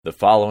The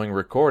following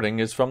recording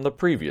is from the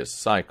previous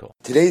cycle.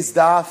 Today's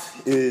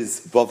daf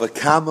is Bava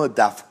Kama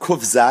daf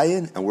Kuf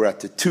Zayin, and we're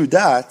at the two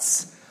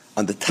dots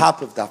on the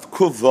top of daf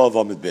Kuf Vav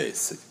Amid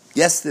Beis.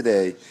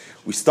 Yesterday,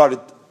 we started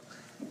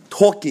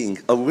talking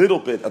a little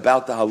bit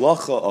about the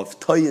halacha of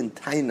Toyin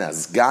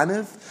Tainas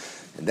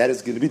Ganev, and that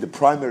is going to be the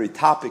primary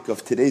topic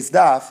of today's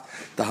daf,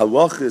 the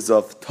halachas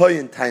of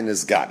Toyin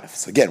Tainas Ganev.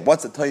 So again,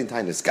 what's a Toyin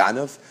Tainas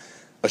Ganev?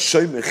 A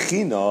shomer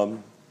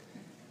chinam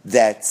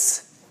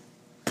that's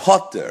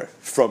potter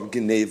from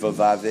Geneva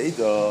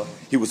Vaveda.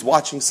 He was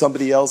watching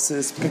somebody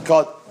else's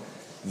pikad.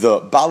 The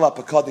Bala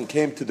Pakadin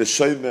came to the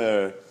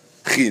Shomer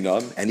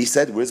Chinam and he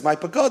said, "Where's my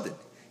Pakadin?"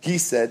 He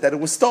said that it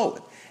was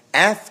stolen.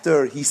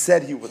 After he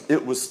said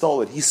it was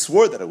stolen, he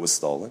swore that it was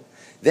stolen.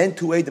 Then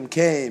two Edom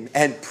came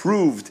and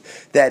proved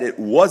that it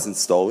wasn't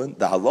stolen.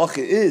 The halacha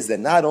is that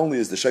not only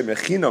is the Shomer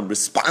Chinam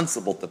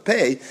responsible to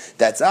pay,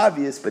 that's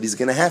obvious, but he's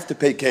going to have to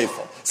pay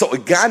kefil. So a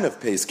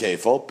ganav pays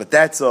kefil, but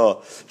that's a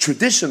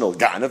traditional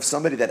ganav,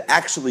 somebody that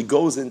actually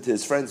goes into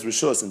his friend's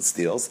rishus and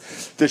steals.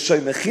 The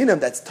Shomer Chinam,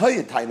 that's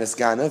Toyin Tainas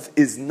Ganav,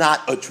 is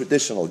not a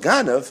traditional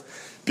ganav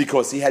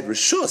because he had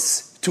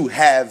rishus to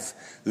have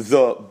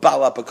the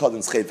Bala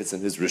Pakadin's chayfetz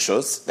in his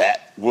rishus.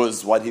 That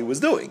was what he was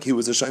doing. He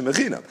was a shomer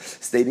chinam,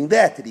 stating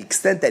that to the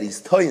extent that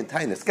he's Toyin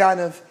Tainas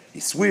Ganav,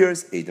 he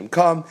swears, Edom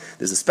come.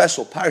 There's a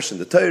special parsha in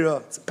the Torah,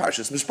 it's a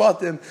Parshas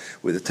Mishpatim,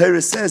 where the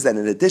Torah says that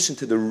in addition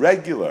to the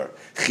regular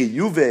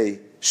chiyuve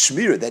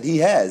shmira that he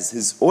has,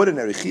 his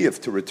ordinary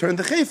chiyuv to return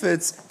the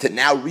chayfetz, to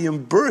now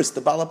reimburse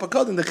the Bala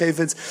Pakadin the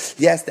chayfetz,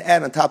 he has to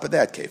add on top of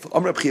that kefil.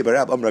 Amrab chiyuv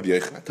barab, Amrab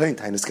yoichna, Toyin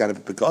Tainas Ganav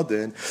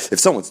Pakadin. If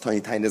someone's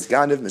Toyin Tainas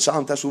Ganav,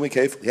 Mishalim Tashlumi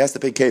kefil, he has to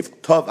pay kefil.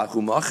 Tov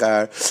achu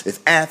machar, if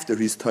after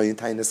he's Toyin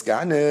Tainas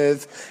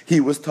Ganav, he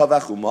was Tov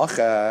achu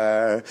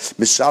machar,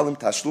 Mishalim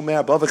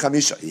Tashlumi Bava Kama,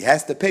 he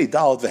has to pay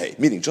dalad v'hei,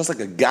 meaning just like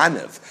a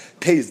Ganav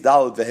pays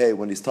dalad v'hei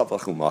when he's Tov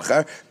achu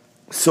machar,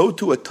 so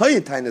too a Toyin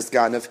Tainas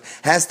Ganav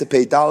has to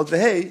pay dalad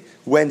v'hei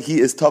when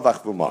he is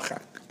Tovach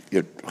v'machar.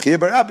 Here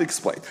Barab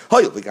explained.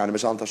 Hoyel v'ganav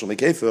misham tashum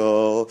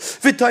kefil.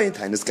 V'toyin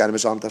Tainas Ganav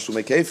misham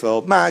tashum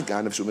kefil. Ma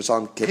ganav shum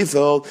misham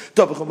kefil.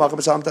 Tovach v'machar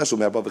misham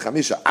tashum erba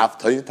v'chamisha. Av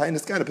Toyin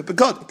Tainas Ganav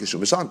pepekod.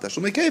 Kishum misham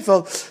tashum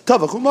kefil.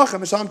 Tovach v'machar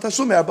misham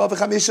tashum erba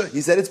v'chamisha.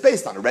 He said it's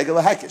based on a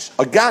regular hekish.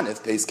 A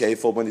ganav pays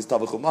kefil when he's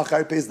Tovach v'machar,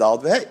 he pays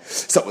dalad v'hei.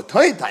 So a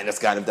Toyin Tainas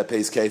Ganav that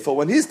pays kefil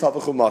when he's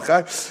Tovach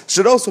v'machar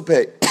should also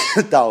pay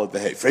dalad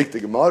v'hei. Freik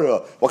the Gemara,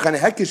 what kind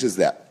of hekish is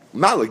that?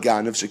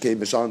 Malaganav shekei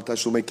misham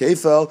tashumei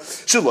kefel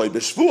shaloi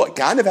b'shvua.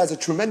 Ganav has a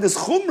tremendous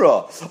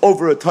chumrah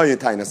over a Toyin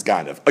Tainas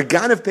Ganav. A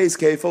Ganav pays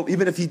kefel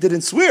even if he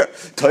didn't swear.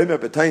 Toyin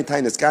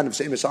Tainas Ganav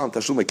shei misham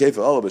tashumei kefel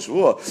ala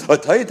b'shvua. A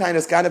Toyin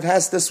Tainas Ganav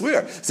has to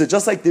swear. So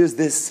just like there's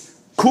this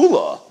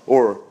kula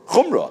or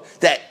chumrah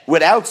that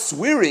without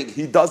swearing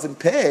he doesn't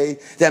pay,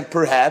 then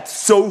perhaps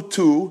so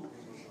too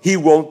he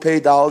won't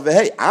pay dalad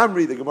v'hei.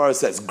 Amri, the Gemara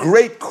says,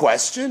 great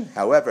question.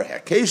 However,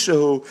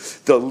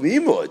 Hakeshahu, the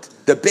limud,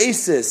 the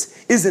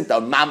basis isn't a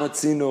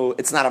mamatzinu,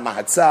 it's not a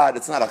mahatzad,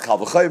 it's not a kal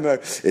v'chomer,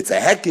 it's a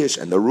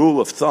hekish, and the rule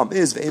of thumb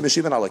is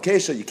v'eimeshivan al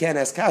hakesha, you can't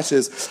ask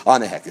kashas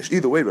on a hekish.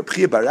 Either way, Reb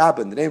Chia bar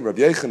Abba, in the name of Rabbi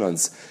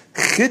Yochanan's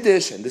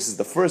chiddush, and this is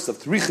the first of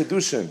three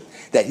chidushim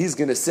that he's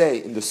going to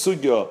say in the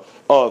sugya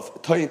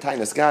of Toyin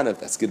Tainas Ganav,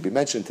 that's going to be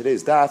mentioned in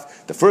today's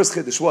daf. The first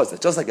chiddush was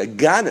that just like a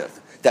Ganav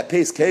that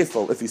pays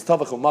kefil, if he's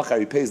tavach u'machar,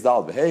 he pays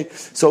dal v'hei.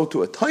 So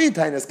to a Toyin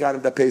Tainas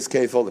Ganav that pays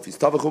kefil, if he's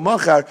tavach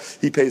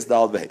u'machar, he pays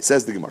dal v'hei.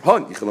 Says the Gemara,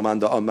 Hon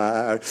yichelaman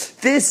Amar.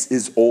 This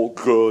is all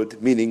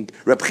good, meaning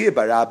Reb Chia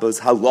bar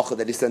Abba's halacha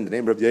that he said in the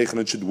name of Rabbi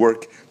Yochanan should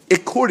work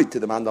according to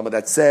the mandama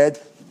that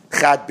said,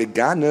 Chad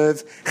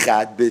beganev,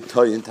 Chad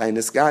b'Toyin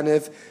Tainas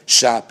Ganev,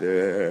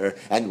 shaper.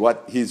 And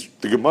what the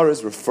Gemara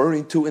is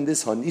referring to in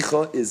this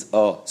hanicha is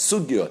a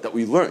sugya that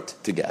we learned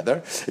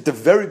together at the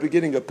very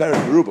beginning of Perek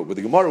Meruba, where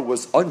the Gemara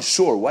was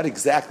unsure what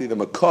exactly the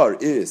makar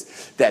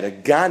is that a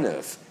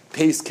Ganev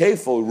pays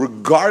kefil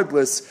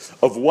regardless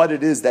of what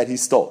it is that he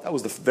stole. That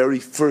was the very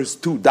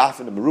first two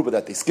daf in the Meruba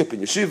that they skip in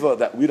yeshiva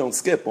that we don't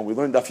skip when we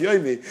learn daf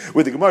yomi,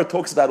 where the Gemara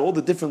talks about all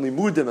the different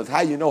limudim of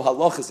how you know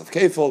halachas of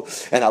kefil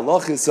and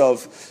halachas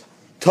of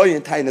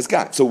Toyin Tainas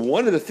Ganav. So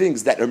one of the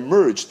things that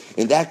emerged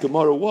in that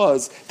Gemara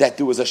was that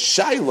there was a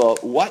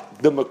shaila what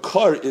the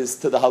makar is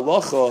to the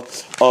halacha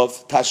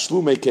of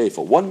Tashlumei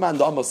Kefil. One man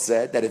almost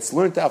said that it's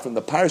learned out from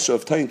the parsha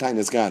of Toyin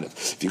Tainas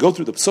Ganav. If you go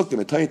through the psukim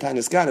in Toyin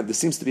Tainas Ganav, there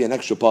seems to be an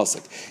extra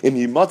pasuk. Im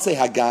yimatzei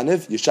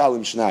haganev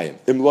yishalim shnayim.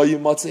 Im lo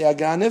yimatzei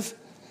haganev,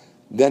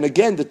 then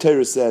again the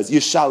Torah says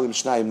yishalim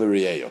shnayim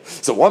l'riyeyo.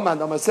 So one man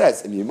almost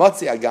says Im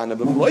yimatzei haganev,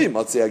 im lo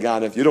yimatzei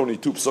haganev. You don't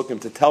need two psukim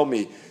to tell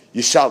me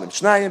Yishalim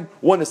Shnayim.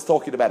 One is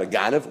talking about a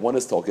Ganav, one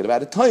is talking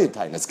about a Toyin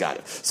Tainas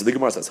Ganav. So the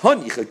Gemara says,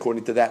 Hanich,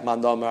 according to that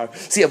Mandamar.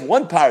 So you have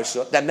one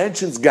parasha that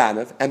mentions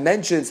Ganav and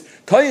mentions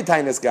Toyin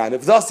Tainas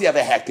Ganav. Thus you have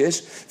a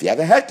Hekish. If you have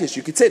a Hekish,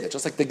 you could say that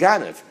just like the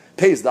Ganav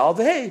pays Dal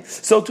V'hei,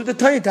 so to the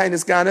Toyin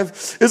Tainas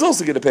Ganav is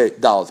also going to pay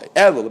Dal V'hei.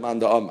 Elo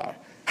L'manda Amar.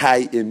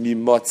 Hai im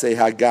yimotze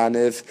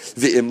haganev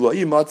v'im lo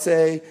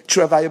yimotze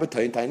travaya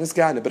b'toyin tainas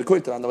ganev. But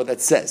according to Rambam, what that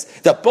says,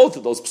 that both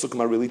of those psukim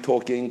are really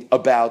talking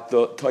about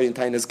the toyin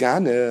tainas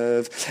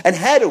ganev. And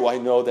how do I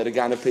know that a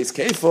ganev pays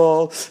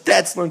kefil?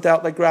 That's learned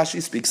out, like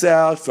Rashi speaks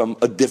out, from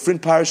a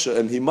different parsha.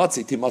 And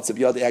himotze timotze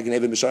b'yadei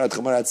haganev misharat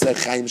chamarat seh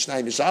chaim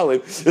shnayim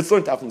mishalim. It's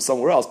learned out from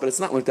somewhere else, but it's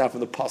not learned out from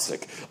the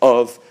pasuk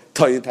of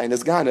Toyin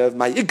Tainas Ganav,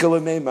 my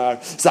Ikala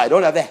Meimar. So I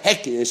don't have a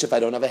Hekish. If I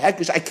don't have a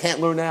Hekish, I can't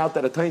learn out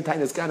that a Toyin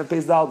Tainas Ganav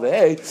pays Dal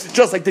V'hei,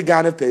 just like the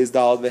Ganav pays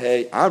Dal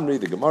V'hei.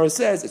 Amri, the Gemara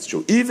says, it's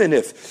true. Even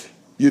if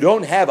you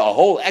don't have a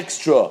whole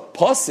extra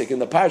pasuk in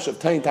the parish of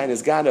Toyin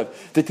Tainas Ganav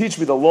to teach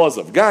me the laws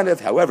of Ganav.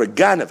 However,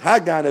 Ganav,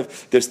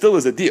 Ha-Ganav, there still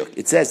is a diuk.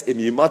 It says, Im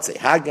Yimatze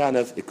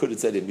Ha-Ganav. It could have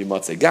said, Im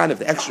Yimatze Ganav.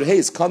 The extra hay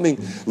is coming,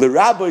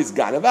 L'Rabbois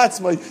Ganav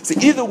Atzmai. So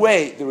either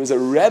way, there is a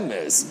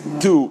remez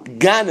to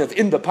Ganav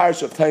in the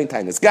parish of Toyin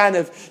Tainas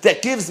Ganav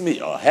that gives me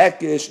a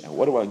Hekish. And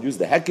what do I use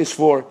the Hekish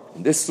for?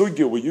 In this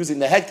sugya, we're using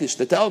the Hekish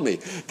to tell me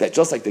that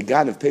just like the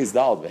Ganav pays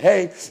Dal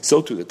V'hei,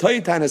 so too the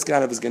Toyin Tainas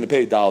Ganav is going to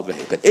pay Dal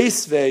V'hei. But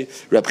Eisvei,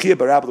 Reb Chia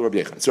bar Rabba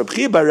Rabbi Yechon. So Reb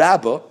Chia bar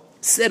Rabba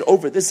said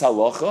over this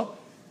halacha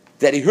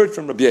that he heard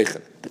from Rabbi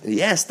Yechon. But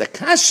he asked the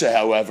kasha,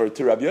 however,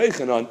 to Rabbi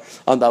Yechon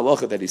on the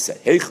halacha that he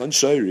said. Heichon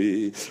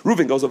Shari.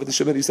 Reuven goes over to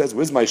Shimon. He says,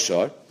 "Where's my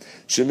shar?"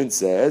 Shimon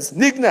says,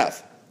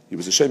 "Nignav." He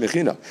was a Shem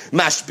Mechina.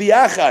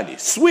 Mashbiachani.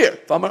 Swear.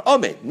 V'amar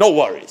Amen. No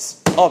worries.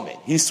 Amen.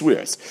 He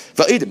swears.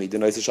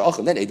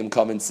 Then Adam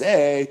come and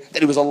say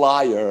that he was a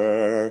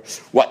liar.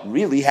 What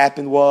really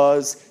happened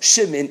was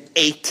Shimon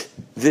ate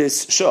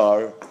this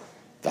shar.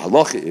 The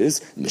halacha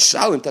is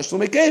Mishalim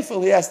Tashlum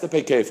Kefil. He has to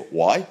pay Kefil.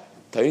 Why?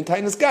 Tayin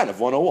Tainas Ganav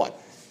 101.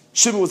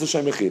 Shimon was a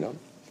Shem Mechina.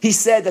 He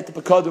said that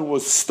the Pekadon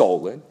was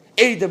stolen.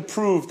 Adam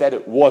proved that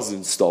it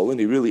wasn't stolen.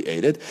 He really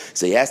ate it.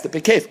 So he asked the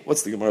Pekef.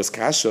 What's the Gemara's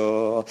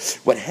kasha?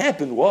 What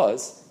happened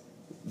was,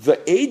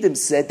 the Adam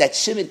said that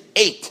Shimon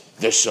ate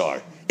the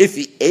shar. If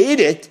he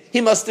ate it,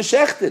 he must have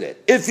shechted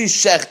it. If he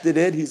shechted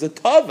it, he's a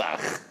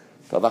tavach.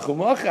 So why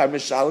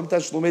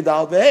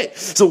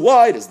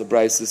does the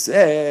Brisa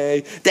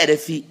say that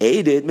if he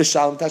ate it,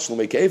 Mishalim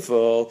Tashlumei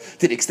Kefil,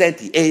 to the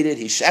extent he ate it,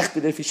 he shechted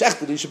it, if he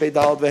shechted it, he should pay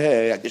Dal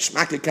V'hei,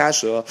 Geshmak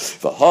Kasha,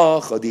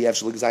 V'hach, Adi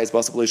Efshel G'zayis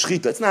Basar B'lei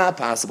Shchita. It's not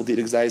possible to eat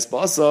G'zayis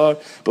Basar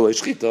B'lei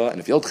Shchita, and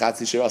if you hold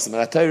Chatzi Shir Asam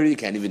Atayri, you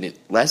can't even eat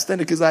less than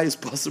a G'zayis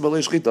Basar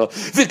B'lei Shchita.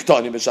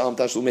 Viktani Mishalim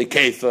Tashlumei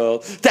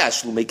Kefil,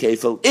 Tashlumei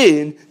Kefil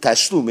in,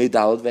 Tashlumei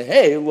Dal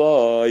V'hei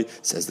loy.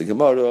 Says the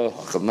Gemara,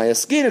 Hachav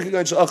Mayaskina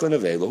K'gan Sh'achan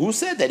Avela. Who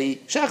said that he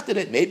shechted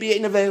it? Maybe he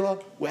ate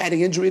nevela. We're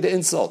adding injury to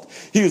insult.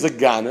 He was a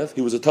ganav.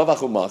 He was a tavach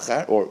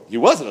umachar, or he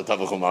wasn't a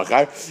tavach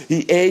umachar.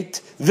 He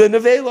ate the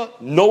nevela.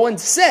 No one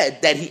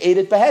said that he ate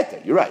it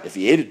beheter. You're right. If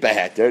he ate it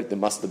beheter, there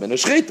must have been a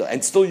shechita.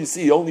 And still, you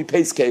see, he only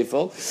pays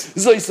kefil.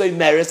 So you say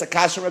meris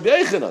akasha Rabbi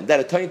Yochanan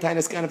that a toyin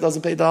tainas ganav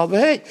doesn't pay dal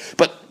v'hei.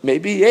 But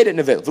maybe he ate it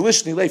nevela.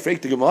 V'lishni lei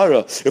freik the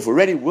Gemara. If we're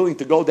already willing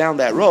to go down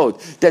that road,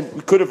 then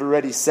we could have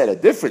already said a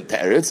different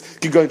teretz.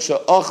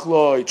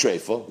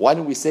 Why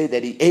don't we say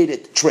that he ate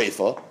it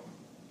treifa?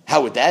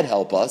 How would that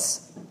help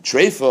us?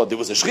 Treifa, there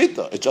was a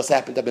shchita. It just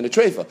happened to have been a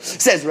treifa.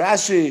 Says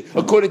Rashi,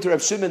 according to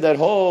Reb Shimon, that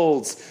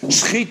holds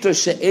shchita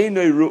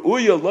she'enoi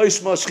ru'uya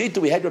loishma shchita.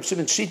 We had Reb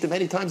Shimon shchita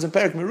many times in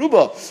Perak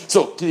Meruba.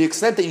 So to the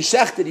extent that you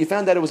shechted, you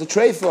found that it was a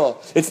treifa.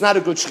 It's not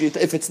a good shchita.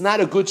 If it's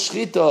not a good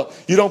shchita,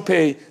 you don't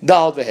pay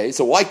dal v'hei.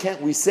 So why can't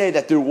we say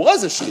that there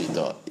was a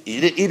shchita?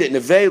 Eat it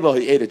nevela,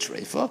 he ate a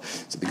treifa.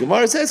 So the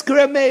Gemara says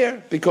Kerem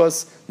Meir,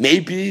 because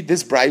maybe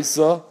this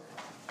brisa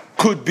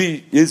could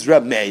be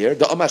Israel Meir,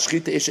 the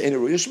Amashchita Isha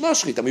Eneruyish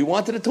Mashchita. And we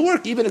wanted it to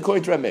work even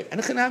according to Reb Meir. And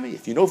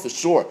if you know for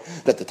sure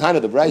that the time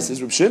of the Bryce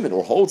is Reb Shimon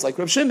or holds like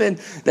Reb Shimon,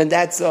 then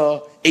that's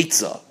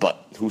Eitzah.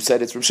 But who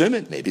said it's Reb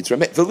Shimon? Maybe it's Reb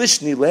Meir.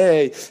 Velishni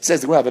Lei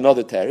says we have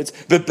another teretz.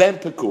 The Ben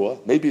Pekua.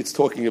 Maybe it's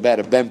talking about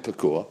a Ben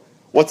Pekua.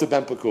 What's a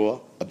Ben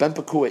Pekua? A Ben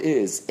Pekua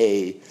is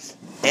a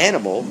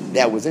animal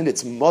that was in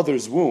its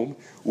mother's womb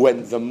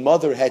when the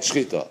mother had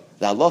shchita.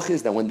 The halach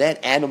is that when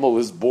that animal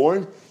is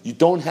born, you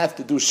don't have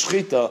to do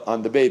shchita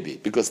on the baby,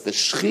 because the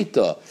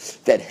shchita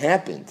that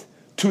happened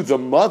to the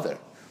mother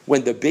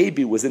when the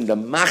baby was in the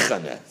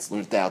machane, it's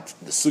learned out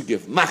the sugi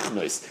of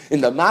machnos,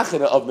 in the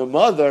machane of the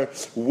mother,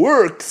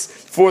 works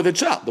for the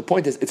child. The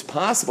point is, it's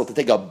possible to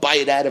take a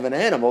bite out of an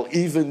animal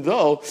even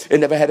though it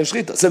never had a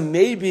shchita. So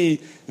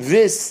maybe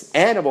this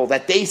animal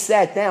that they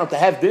sat down to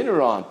have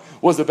dinner on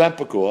was a ben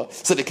pekua.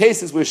 So the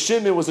case is where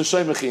Shimon was a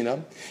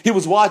shemechinam. He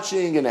was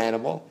watching an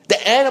animal.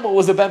 The animal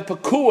was a ben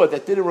pekua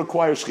that didn't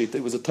require shchita.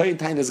 It was a toyin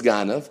tainas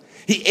ganav.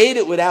 He ate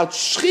it without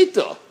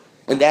shchita.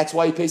 And that's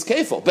why he pays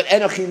kefil. But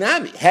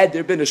enochinami, had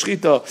there been a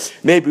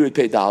shchita, maybe we would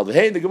pay dal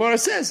v'hei. And the Gemara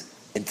says,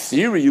 in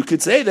theory, you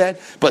could say that,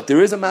 but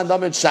there is a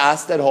mandam in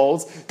Shas that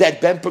holds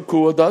that ben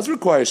pekua does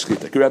require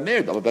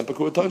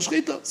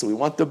shchita. So we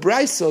want the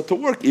brisa to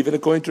work even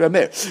according to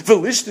Rameir.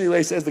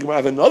 Velishni says the Gemara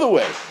have another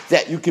way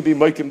that you could be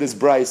making this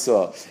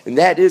brisa, and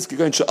that is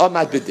going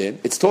sha'amad b'din.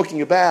 It's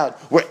talking about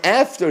where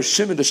after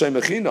Shimon the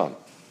Shemachinam,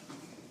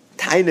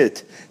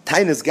 Tainet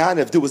Tainas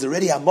Ganav, there was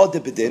already a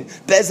Modibidin,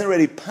 Bezin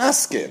already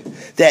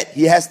paskin that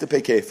he has to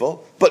pay kefil,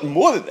 but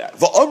more than that,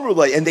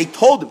 V'amrulay, and they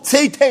told him,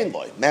 say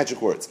Tainloy,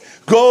 magic words,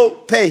 go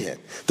pay him.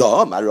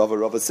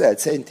 Rava said,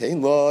 say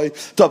Tainloy,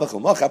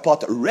 Tovachul Machar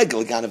Pot, a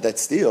regular Ganav that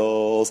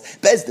steals,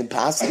 Bezdin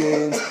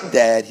paskins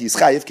that he's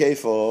chayiv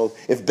kefil.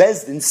 If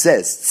Bezdin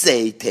says,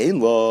 say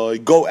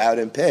Tainloy, go out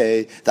and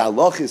pay, the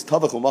halach is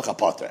Tovachul Machar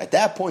Potter. At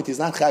that point, he's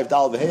not chayiv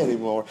dal v'hei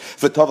anymore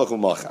for Tovachul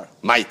Machar.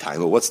 My time,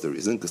 well, what's the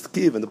reason? Because the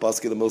Kiv and the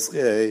Paskil the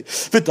Moschei,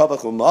 for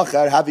Tovachul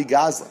Machar, Havi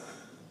Gazla,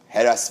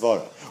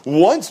 Herasvara.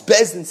 Once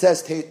Bezdin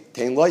says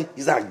Tainloy,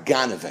 he's not a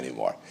Ganav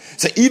anymore.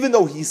 So even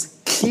though he's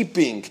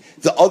keeping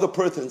the other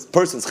person's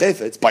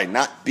chayfetz by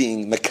not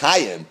being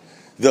Mekayim,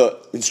 the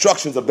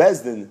instructions of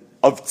Bezdin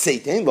of say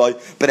Tainloy,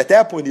 but at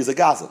that point he's a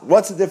Gazlan.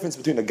 What's the difference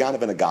between a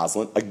Ganav and a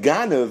Gazlan? A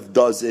Ganav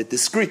does it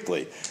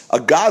discreetly. A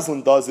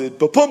Gazlan does it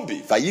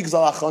bepumbi.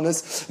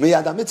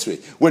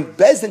 When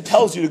Bezdin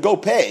tells you to go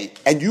pay,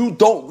 and you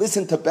don't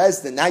listen to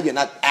Bezdin, now you're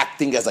not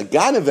acting as a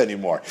Ganav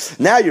anymore.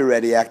 Now you're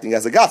already acting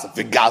as a Gazlan.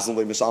 If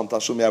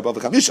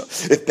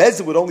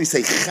Bezdin would only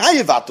say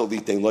Chayev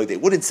atoli Tainloy, they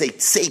wouldn't say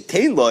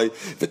Tainloy.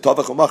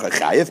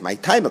 My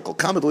time, as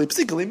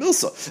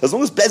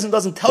long as Bezdin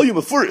doesn't tell you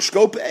Mefurish,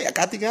 go pay. I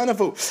got the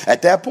Ganavu.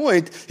 At that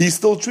point, he's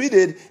still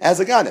treated as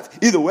a Ganav.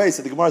 Either way,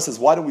 so the Gemara says,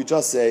 why don't we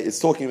just say, it's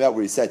talking about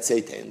where he said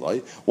say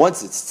Tainloy.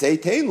 Once it's say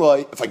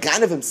Tainloy, if a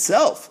Ganav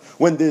himself,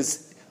 when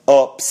there's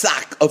a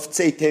psak of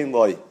say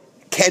Tainloy,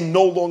 can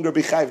no longer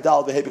be Chayiv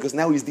Dal V'hei, because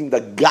now he's deemed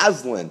a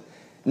Gazlan,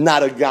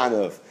 not a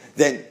Ganav,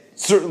 then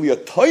certainly a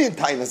Toyin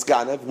Tainas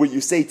Ganav, where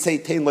you say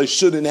Tzei Tainloy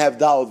shouldn't have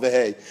Dal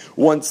V'hei,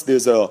 once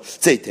there's a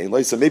Tzei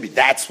Tainloy. So maybe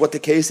that's what the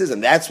case is,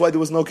 and that's why there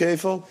was no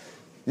kefil.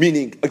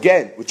 Meaning,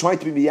 again, we're trying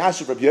to be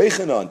Miyashiv Rabbi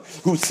Yochanan,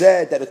 who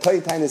said that a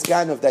Toyin Tainas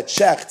Ganav that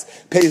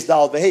shecht pays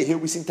Dal V'hei. Here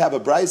we seem to have a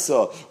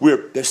brisa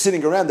where they're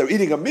sitting around, they're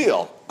eating a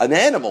meal, an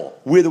animal,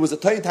 where there was a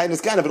Toyin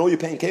Tainas Ganav, and all you're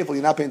paying kefil,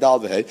 you're not paying Dal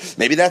V'hei.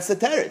 Maybe that's the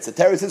teretz. The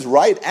teretz is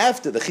right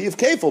after the Chiyav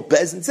kefil,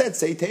 Bezin said,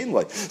 say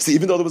Tainloy. So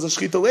even though there was a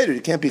shchita later,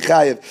 you can't be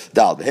Chayiv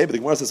Dal V'hei. But the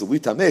Gemara says,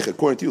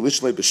 according to you,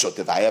 Lishlei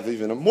B'shutev, I have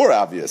even a more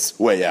obvious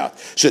way out.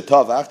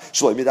 Shetavach,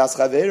 Shloi Midas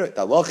Chaver.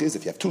 The halach is,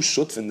 if you have two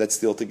shutfin that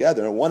steal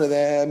together, and one of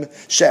them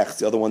shechts,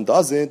 the other one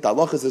doesn't, the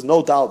halach is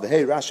no Dal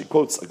V'hei. Rashi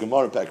quotes a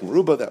Gemara in Parak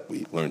Meruba that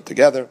we learned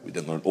together. We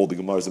didn't learn all the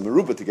Gemaras in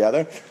Meruba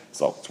together,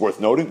 so it's worth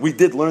noting. We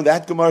did learn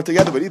that Gemara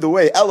together, but either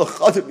way, you're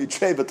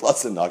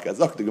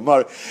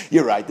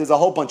right. There's a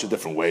whole bunch of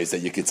different ways that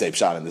you could say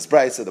pshat in this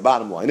price. So the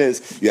bottom line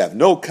is you have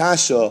no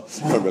kasha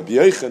from Rabbi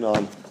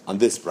Yochanan on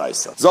this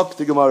price. Zok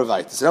the Gemara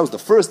Vayta. So that was the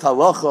first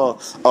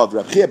halacha of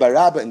Rabbi Chia bar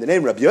Rabba in the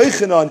name of Rabbi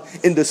Yochanan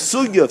in the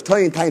sugya of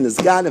Toyin Tainas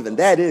Ganav, and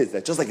that is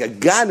that just like a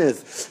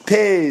Ganav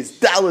pays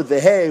Dalad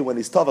V'hei when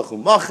he's Tavach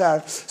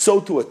U'machar,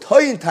 so too a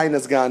Toyin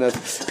Tainas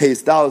Ganav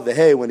pays Dalad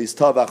V'hei when he's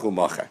Tavach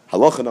U'machar.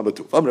 Halacha number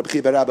 2. Rabbi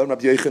Chia bar Rabba,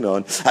 Rabbi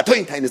Yochanan, a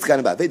Toyin Tainas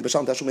Ganav aved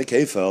b'sham tashum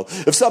kefel.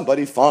 If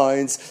somebody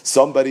finds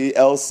somebody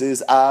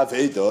else's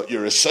aveda,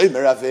 you're a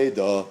shomer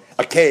aveda,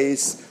 a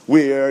case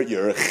where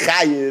you're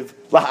chayiv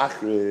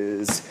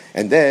lahachriz,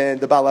 and then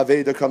the Baal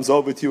Aveda comes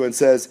over to you and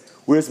says,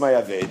 where's my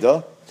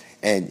Aveda?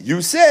 And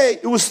you say,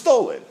 it was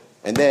stolen.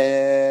 And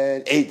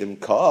then Adam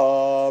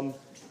come,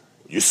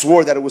 you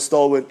swore that it was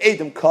stolen,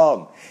 Adam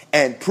come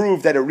and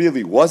prove that it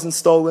really wasn't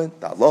stolen.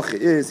 The halacha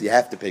is, you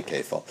have to pay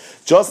kefil.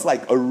 Just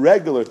like a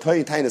regular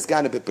Toyin Tainas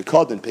Ganav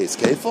B'Pekadon pays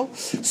kefil,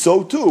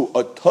 so too,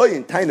 a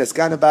Toyin Tainas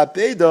Ganav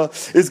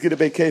B'Aveda is going to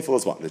pay kefil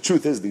as well. The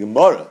truth is, the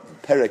Gemara,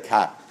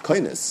 Perekat,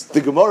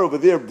 the Gemara over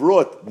there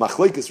brought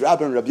Machlekes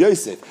Rabbi and Rabbi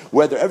Yosef,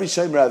 whether every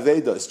Shomer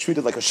Aveda is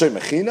treated like a Shomer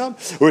Chinam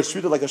or is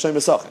treated like a Shomer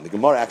Sachin. The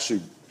Gemara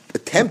actually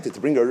attempted to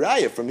bring a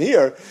raya from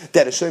here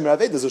that a Shomer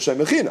Aveda is a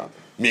Shomer Chinam.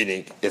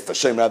 Meaning, if a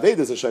Shomer Aveda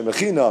is a Shomer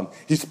Chinam,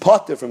 he's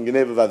potter from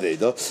Geneva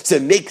Aveda. So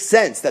it makes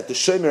sense that the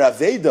Shomer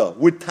Aveda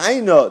would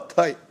Tainas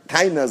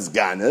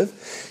Ganav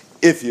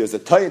if he is a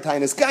Toyin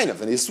Tainas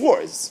Ganav, and he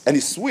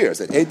swears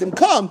that Adam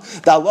come,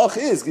 the halach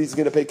is he's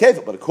going to pay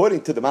kefil. But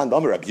according to the man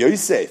Rabbi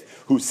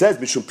Yosef, who says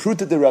Mishum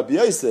Pruta de Rabbi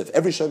Yosef,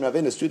 every Shomer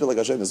Aveda is treated like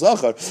a Shomer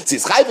Zachar. So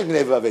he's chayving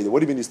Geneva Aveda. What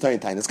do you mean he's Toyin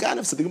Tainas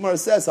Ganav? So the Gemara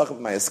says Sachav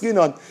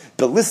Mayaskinon,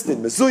 the listed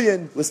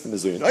Mezuyin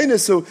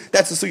Oynesu.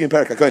 That's the Suyin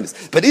Perak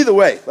HaKoines. But either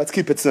way, let's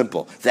keep it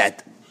simple.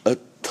 That a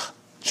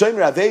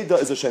Shomer Aveda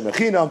is a Shomer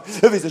Chinam.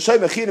 If he's a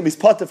Shomer Chinam, he's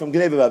potter from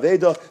Geneva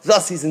Aveda.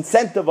 Thus, he's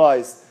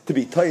incentivized to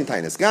be Toyin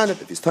Tainas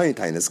Ganav. If he's Toyin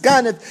Tainas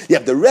Ganav, you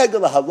have the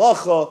regular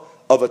halacha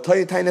of a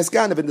Toyin Tainas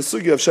Ganav in the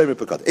sugya of Shomer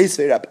Pekad.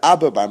 Esvei Rab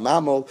Abba bar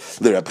Mamol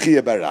le Rab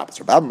Chia bar Rabba.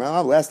 So Rab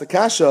Mamol asked the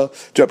kasha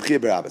to Rab Chia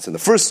bar Rabba. And the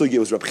first sugya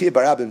was Rab Chia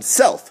bar Rabba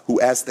himself who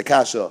asked the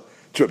kasha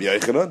to Rab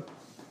Yochanan.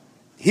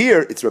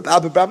 Here it's Rab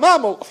Abba bar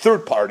Mamol, a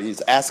third party,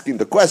 is asking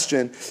the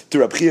question to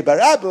Rab Chia bar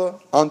Rabba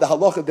on the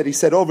halacha that he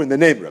said over in the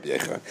name of Rab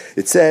Yochanan.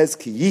 It says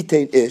Ki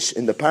Yitain Ish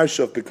in the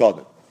parsha of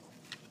Pekad.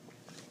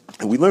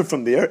 And we learn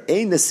from there,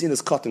 Ein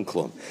Nesinas Katan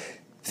Klum.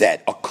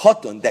 that a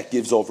katan that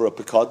gives over a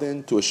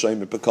pekadin to a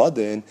shomer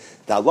pekadin,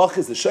 the halach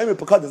is the shomer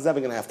pekadin is never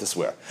going to have to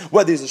swear.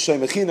 Whether he's a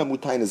shomer chinam,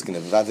 tain is going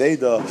to be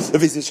aveda.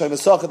 If he's a shomer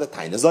sacha, the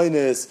tain is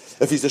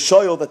zaynis. If he's a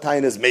shoyel, the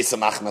tain is mesa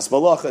machmas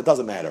malacha. It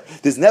doesn't matter.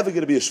 There's never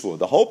going to be a shvuah.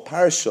 The whole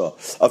parsha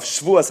of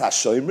shvuas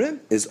hashomrim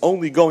is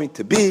only going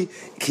to be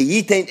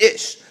kiyitain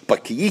ish.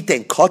 But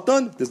kiyitain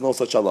katan, there's no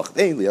such halach.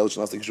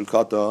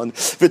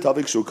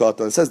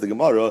 It says the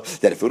Gemara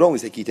that if it would only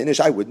say kiyitain ish,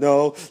 I would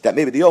know that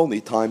maybe the only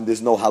time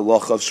there's no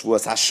halach of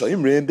shvuas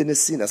hashomrim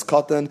b'nesin as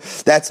katan,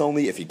 that's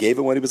only if he gave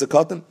it when he was a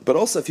katan, but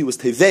also if he was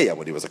teveya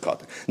when he was a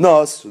katan.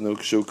 Nos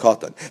nukshu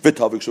katan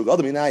v'tavik shu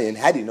gadol minayin.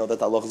 How do you know that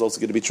halach is also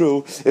going to be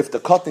true if the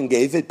katan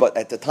gave it, but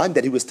at the time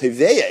that he was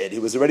teveya, he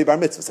was already bar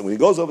mitzvah. So when he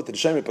goes over to the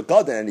shemer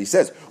pekadin and he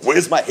says,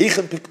 "Where's my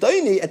heichen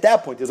piktoini?" At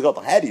that point, he's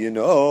gadol. How do you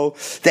know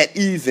that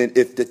even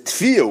if the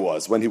tefiyah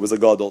was when he was a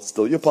gadol,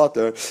 still your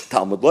potter?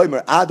 Talmud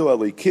loimer ado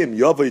elikim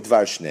yavoi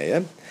dvar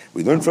shneim.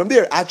 We learn from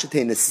there,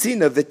 achetei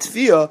nesina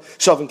v'tefiyah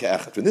shavin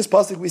ke'echad. In this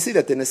pasuk, we see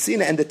that the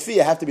nesina and the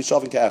tefiyah have to be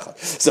shavin ke'echad.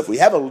 So if we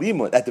have a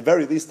limud at the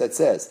very least that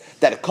says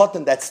that a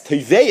cotton that's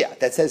teveya,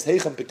 that says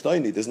heichem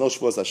piktoini, there's no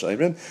shvuas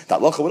hashayimrim,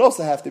 that halacha would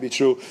also have to be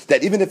true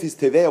that even if he's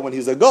teveya when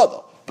he's a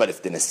gadol, but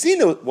if the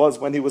nesina was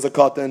when he was a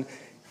cotton,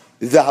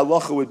 the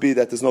halacha would be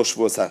that there's no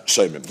shvuas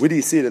hashayimrim. Where do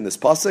you see it in this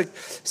pasuk?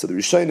 So the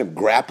Rishonim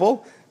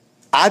grapple.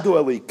 Adu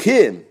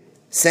elikim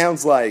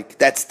sounds like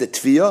that's the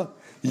tefiyah.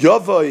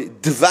 Yavoi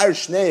dvar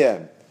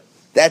shneim.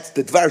 That's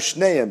the dvar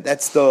shneim.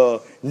 That's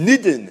the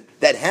nidin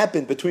that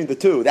happened between the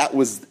two. That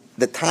was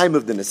the time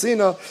of the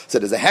nesina. So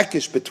there's a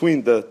hekish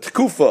between the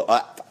tkufa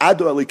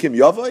adu elikim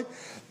yavoi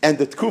and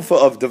the tkufa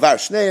of dvar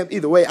shneim.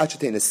 Either way,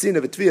 achetei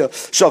nesina v'tviya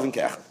shavin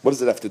ke'echad. What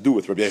does it have to do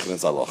with Rabbi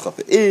Yechanan's halacha?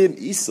 Im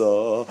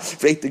isa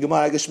freit the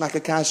Gemara geshmaka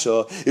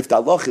kasha. If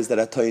the halacha is that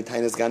a toyin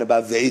tainas gana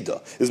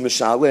ba'veda is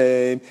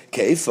mishalem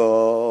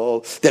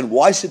keifol, then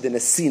why should the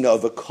nesina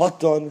of a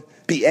katan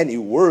be any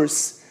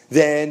worse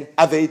than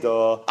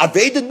Aveda?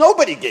 Aveda,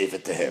 nobody gave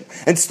it to him.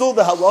 And still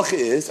the halacha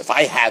is, if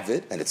I have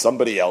it, and it's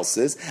somebody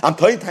else's, I'm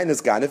toyin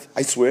tainas ganif,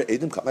 I swear,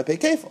 Edom cut my pay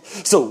kefil.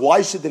 So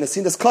why should the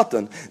Nesinas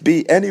katan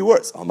be any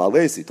worse?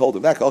 Amalesi told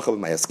him back, you're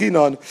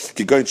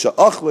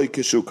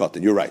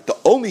right. The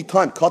only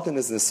time katan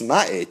is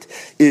nesma'et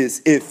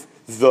is if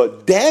the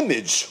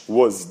damage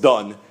was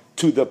done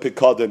to the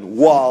pekadon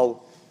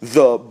while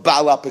the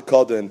bala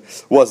pekadon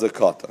was a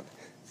katan.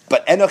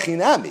 But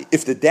enochinami,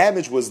 if the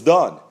damage was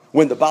done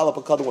when the Baal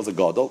HaPekadon was a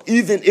gadol,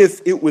 even if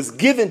it was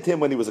given to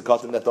him when he was a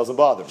katan, that doesn't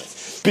bother me.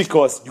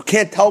 Because you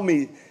can't tell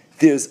me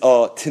there's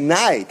a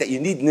Tanai that you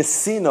need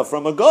Nesina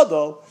from a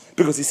gadol,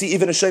 because you see,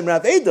 even a Shem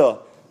Rav Eda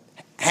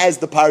has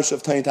the parish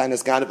of Tayin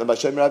Tainas Ganef, and by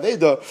Shem Rav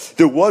Eda,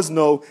 there was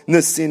no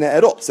Nesina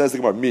at all. Says the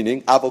Gemara,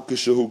 meaning, Aval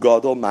Kishuhu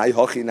Gadol, Mai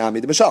Hachi Nami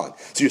de Meshalim.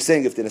 So you're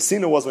saying if the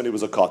Nesina was when he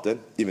was a katan,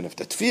 even if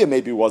the Tfiyah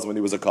maybe was when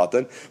he was a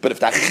katan, but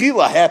if the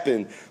Achila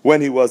happened when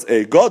he was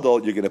a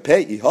Gadol, you're going to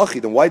pay Ihachi,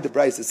 then why did the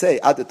Brisa say,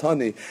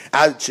 Adatani,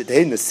 Ad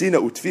Shetei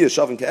Nesina Utfiyah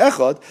Shavin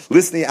Ke'echad,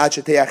 listening Ad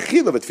Shetei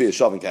Achila Utfiyah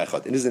Shavin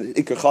Ke'echad. It isn't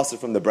Iker Chaser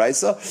from the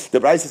Brisa.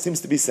 The Brisa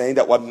seems to be saying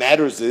that what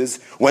matters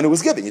is when it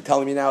was given. You're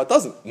telling me now it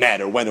doesn't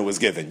matter when it was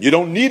given. You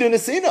don't need a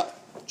Nesina.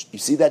 You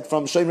see that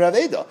from Shem Rav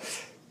Eda.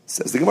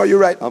 Says the Gemara, you're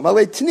right. Do a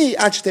little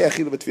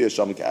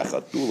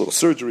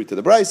surgery to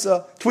the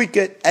Brisa, tweak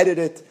it, edit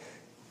it.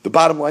 The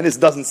bottom line is,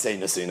 it doesn't say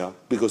Nesina,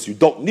 because you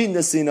don't need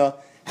Nesina.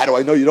 How do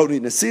I know you don't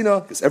need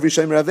Nesina? Because every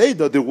Shem Rav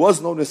Eda, there was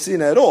no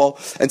Nesina at all,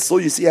 and still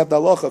you see you have the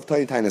halacha of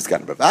Tayin Tainas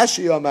Gan. Rav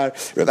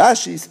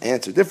Ashi's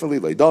answer differently.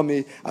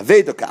 Leidami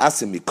Aveda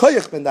ka'asim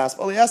mikoyach ben das,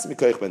 v'leyasim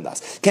mikoyach ben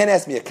das. Can't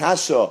ask me a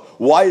kasha.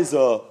 Why is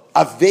a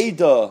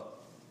Aveda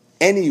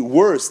any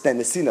worse than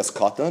Nesina's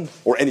katan,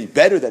 or any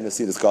better than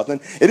Nesina's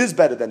katan? It is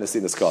better than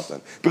Nesina's katan.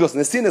 Because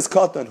Nesina's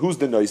katan, who's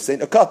the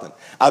noisein? A katan.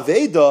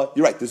 Aveda,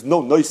 you're right, there's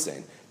no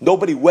noisein.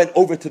 Nobody went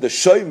over to the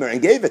shomer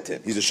and gave it to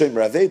him. He's a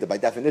shomer Aveda. By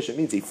definition,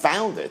 means he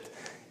found it.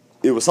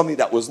 It was something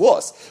that was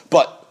lost.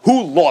 But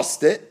who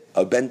lost it?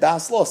 A Ben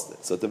Das lost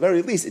it. So at the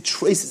very least, it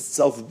traces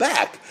itself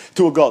back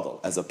to a gadol,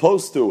 as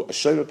opposed to a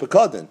shomer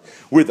pekadon,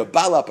 where the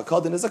bala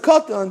pekadon is a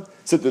katan,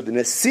 so the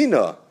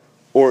Nesina,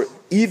 or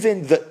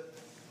even the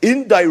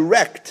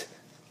indirect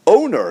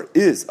owner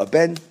is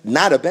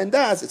not a Ben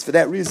Das. It's for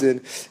that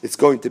reason it's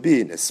going to be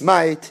an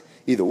Esmait.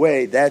 Either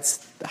way, that's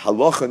the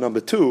halacha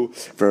number 2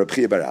 for Reb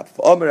Chia Barab.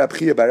 Omer Reb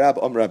Chia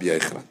Barab, Omer Reb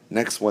Yochanan.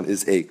 Next one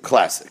is a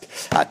classic.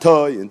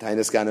 Hatoy in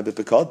Tainas Ganev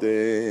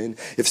b'Pekadin.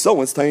 If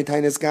someone's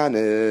Tainas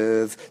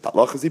Ganev, the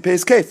halacha is he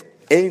pays kefil.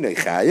 The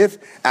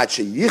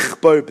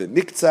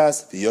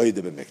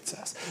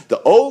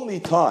only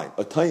time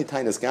a Tayin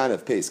Tainas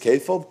Ganav pays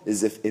kefil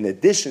is if, in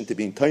addition to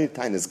being Tayin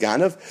Tainas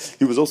Ganav,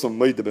 he was also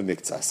Moide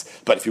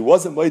b'Miktzas. But if he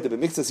wasn't Moide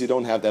b'Miktzas, you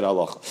don't have that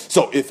halacha.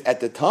 So if at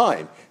the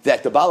time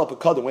that the Baal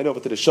HaPekadon went over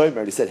to the Shomer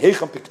and he said,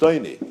 Heicham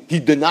Piktoini, he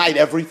denied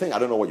everything, I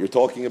don't know what you're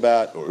talking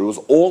about, or it was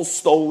all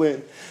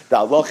stolen, the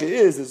halacha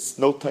is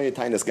no Tayin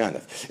Tainas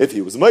Ganav. If he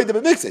was Moide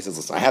b'Miktzas, he says,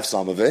 listen, I have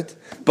some of it,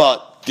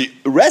 but the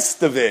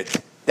rest of it,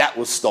 that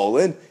was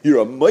stolen.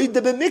 You're a moide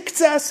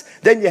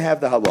b'miktsas. Then you have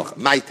the halacha.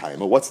 My time.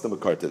 What's the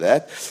makar to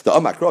that? The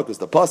amakra, because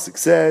the pasuk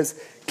says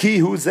ki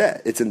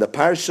huzeh. It's in the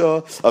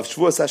parsha of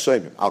Shavuos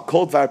Hashoimim. Al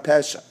kol dvar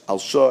pesha, al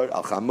shor,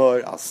 al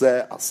chamor, al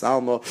seh, al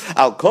salmo,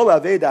 al kol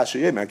aveda asher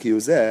yemer ki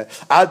huzeh.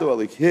 Ado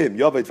alikhim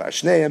yoved var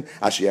shneim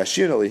asher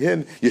yashir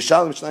alihim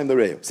yishalim shneim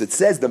l'reu. So it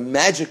says the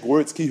magic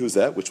words ki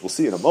huzeh, which we'll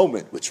see in a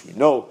moment, which we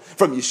know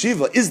from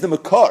yeshiva, is the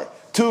makar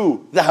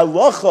to the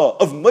halacha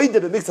of moide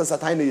b'miktsas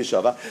atayna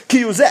yeshava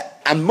ki huzeh.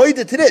 And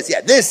moide to this,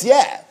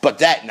 but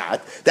that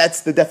not. That's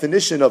the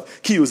definition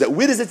of ki huzeh.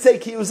 Where does it say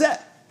ki huzeh?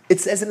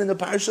 It says it in the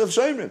parasha of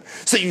Shomrim.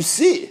 So you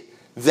see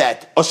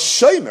that a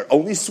shomer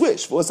only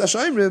switch for a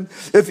shomerim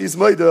if he's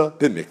moida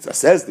b'miktsas.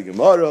 Says the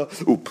Gemara,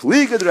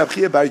 upliga Reb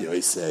Chia bar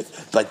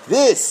Yosef. But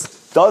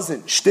this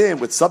doesn't stand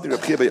with something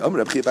Reb Chia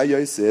bar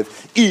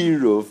Yosef,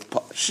 iruv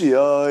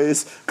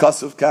parshios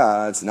kasuf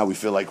kans. Now we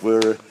feel like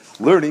we're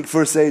learning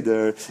for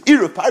Seder.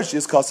 Iruv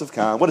parshios kasuf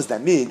kan. What does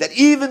that mean? That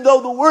even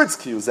though the words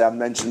kiyuzeh are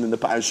mentioned in the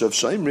parasha of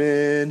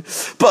Shomrim,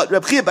 but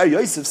Reb Chia bar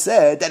Yosef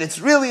said that it's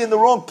really in the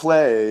wrong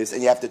place,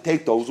 and you have to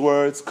take those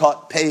words,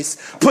 cut, paste,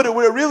 put it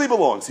where it really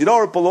belongs. You know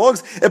where it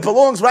belongs? It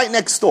belongs right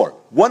next door.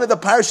 One of the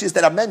parashas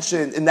that are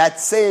mentioned in that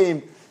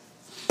same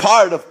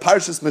part of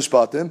Parshas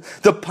Mishpatim,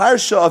 the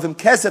parsha of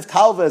Kesef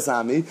Talva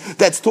Zami,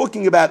 that's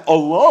talking about a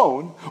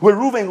loan, where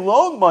Reuven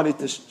loaned money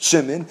to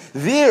Shimon.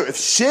 There, if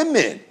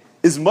Shimon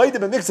is moide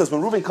b'miktsas,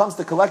 when Reuven comes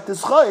to collect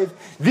his chayv,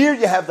 there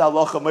you have the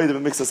halacha moide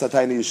b'miktsas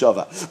hatayna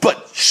yeshava.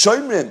 But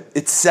Shomrim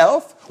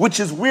itself,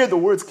 which is where the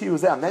words ki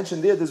huzeh are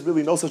mentioned there, there's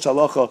really no such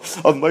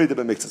halacha of moide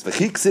b'miktsas.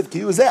 V'chiksiv ki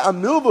huzeh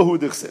amilva hu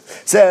dichsiv.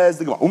 Says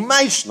the Gemara,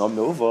 umayshna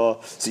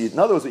milva. So in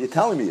other words, what you're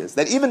telling me is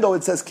that even though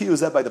it says ki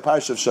huzeh by the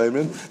parish of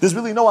Shomrim, there's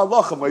really no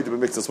halacha moide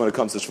b'miktsas when it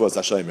comes to Shavuos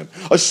HaShomrim.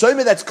 A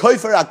shomer that's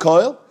koifer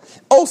akoil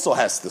also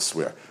has to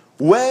swear.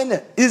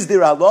 When is there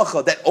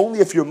halacha that only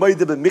if you're moide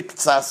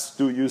b'miktsas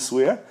do you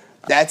swear?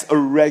 That's a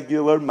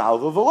regular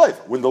malva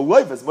v'loiva. When the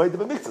loiva is moed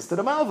b'miktsas to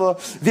the malva,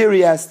 there he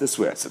has to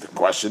swear. So the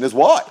question is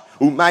why?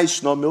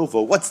 Umayshna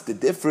milva. What's the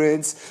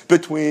difference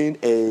between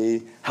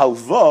a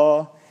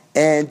halva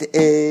and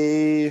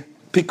a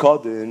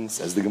pikadon?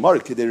 Says the Gemara,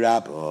 Kidei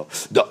Rabba.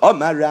 The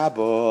Amar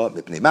Rabba,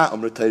 Mipnei Ma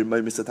Amr Tayr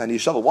Moed Misatani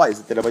Yishava. Why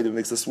is it that a moed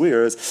b'miktsas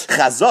swears?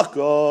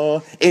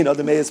 Chazaka ein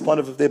adam meis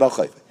panav of Nebal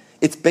Chayv.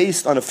 It's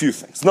based on a few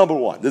things. Number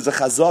one, there's a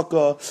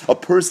chazaka, a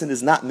person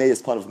is not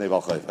meis panav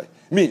Nebal Chayv.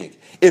 Meaning,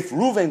 if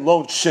Reuven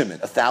loaned Shimon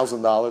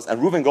 $1,000,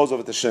 and Reuven goes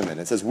over to Shimon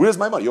and says, "Where's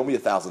my money? You owe me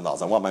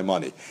 $1,000. I want my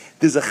money."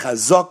 There's a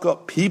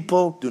chazaka.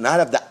 People do not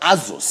have the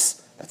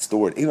azus. That's the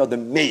word. The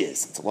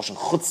meyes. It's a lashon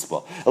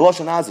chutzpah. A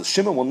lashon azus.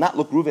 Shimon will not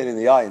look Reuven in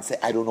the eye and say,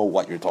 "I don't know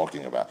what you're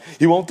talking about."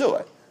 He won't do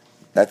it.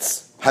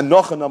 That's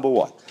hanocha number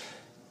one.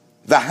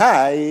 Based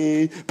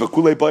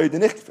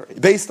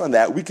on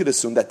that, we could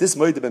assume that this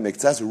moed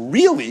b'miktsas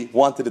really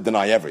wanted to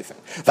deny everything.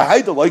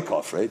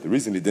 The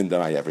reason he didn't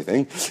deny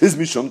everything is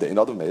mishum dein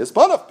adam meis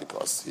panav,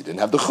 because he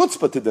didn't have the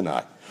chutzpah to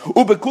deny.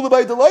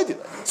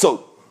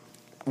 So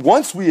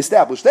once we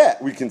establish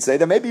that, we can say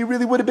that maybe he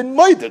really would have been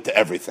moed to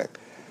everything.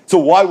 So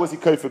why was he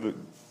kofer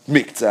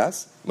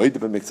b'miktsas? Moed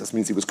b'miktsas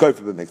means he was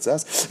kofer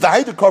b'miktsas.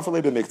 V'haydu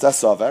kofer b'miktsas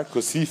savar,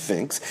 because he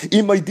thinks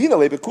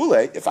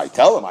if I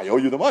tell him I owe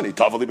you the money,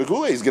 tavali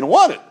b'kulei, he's going to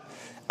want it.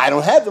 I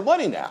don't have the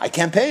money now. I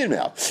can't pay him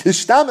now.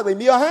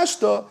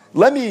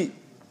 Let me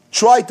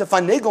try to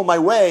finagle my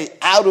way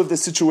out of the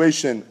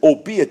situation,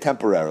 albeit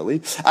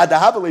temporarily,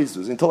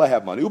 until I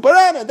have money,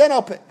 and then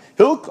I'll pay.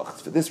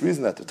 For this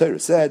reason that the Torah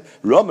said,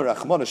 the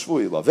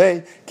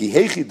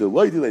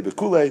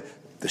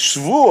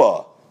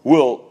shvua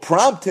will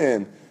prompt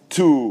him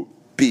to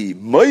be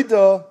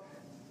moida,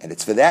 and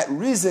it's for that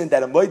reason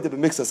that a moida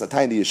b'miktsas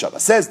atayna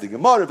yeshava. Says the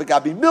Gemara,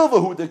 v'gabi milva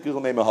hu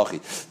dekilmei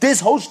mahachi. This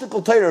whole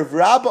shtickle Torah of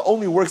Rabbah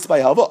only works by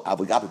hava.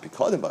 Avagabi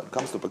pikadim, but when it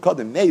comes to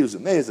pikadim, meyuz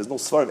and meyuz, there's no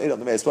svarim eid on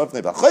the meyuz, svarim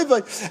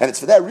nebachayvay, and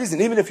it's for that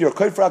reason, even if you're a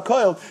kofer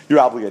akoil,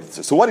 you're obligated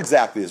to. So what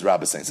exactly is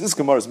Rabbah saying? So this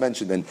Gemara is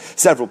mentioned in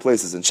several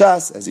places in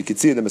Shas, as you can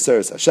see in the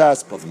Maseres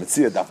HaShas, Bava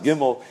Metzia Daf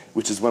Gimel,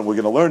 which is when we're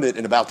going to learn it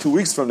in about 2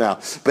 weeks from now.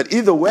 But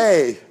either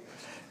way,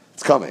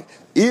 it's coming.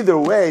 Either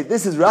way,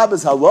 this is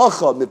Rabba's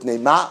halacha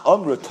mipnei ma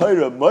amra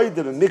Torah moed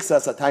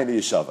b'miktsas atayna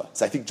yeshava.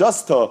 So I think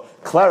just to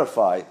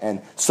clarify and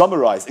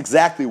summarize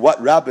exactly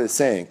what Rabba is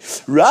saying,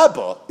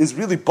 Rabba is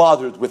really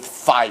bothered with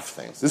 5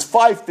 things. There's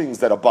 5 things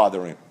that are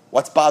bothering.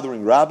 What's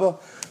bothering Rabba?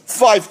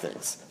 5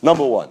 things.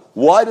 Number 1,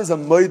 why does a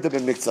moed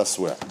b'miktsas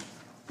swear?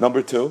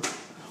 Number 2,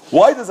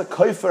 why does a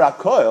kofer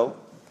akoil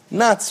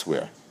not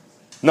swear?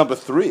 Number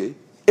 3,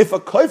 if a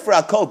kofer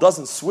akoil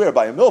doesn't swear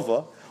by a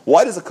milva,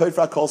 why does a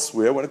kofer akol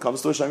swear when it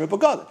comes to a shomer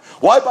pakadin?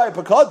 Why by a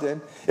pakadin,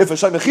 if a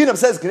shomer chinam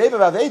says gneva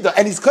v'aveda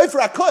and he's kofer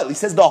akol, he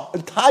says the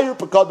entire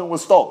pakadin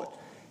was stolen,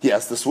 he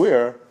has to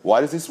swear.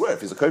 Why does he swear?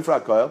 If he's a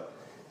kofer akol,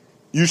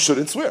 you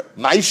shouldn't swear.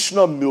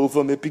 Maishna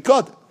milva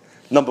mipikadin.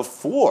 Number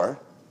 4,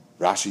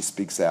 Rashi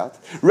speaks out.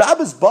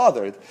 Rabba's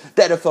bothered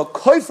that if a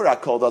kofer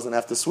akol doesn't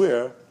have to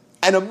swear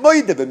and a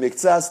moed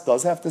b'miktsas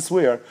does have to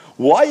swear,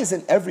 why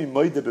isn't every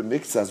moed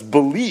b'miktsas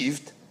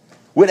believed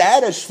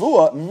without a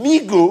shvua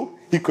migu?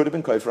 He could have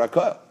been kofer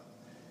akoil.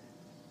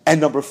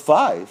 And number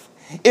 5,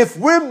 if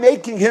we're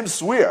making him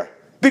swear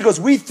because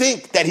we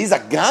think that he's a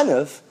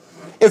ganav,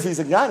 if he's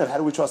a ganav, how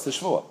do we trust the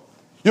shvuah?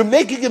 You're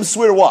making him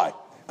swear. Why?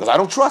 Because I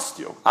don't trust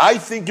you. I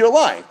think you're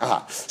lying.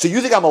 So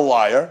you think I'm a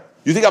liar,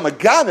 you think I'm a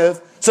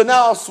ganav, so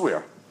now I'll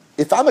swear.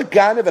 If I'm a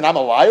ganav and I'm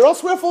a liar, I'll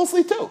swear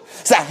falsely too.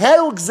 So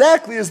how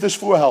exactly is the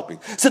shvuah helping?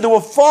 So there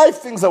were 5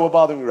 things that were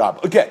bothering Rabbi.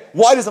 Okay,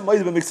 why does a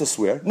Moed B'Miksa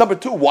swear? Number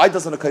 2, why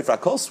doesn't a Kofar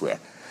HaKol swear?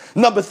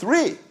 Number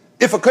 3,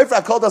 if a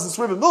Kofar HaKol doesn't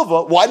swear in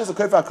Milva, why does a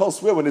Kofar HaKol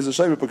swear when there's a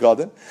Shomer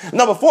Pekadin?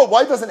 Number 4,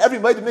 why doesn't every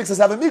Moed B'Miksa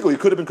have a Migu? He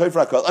could have been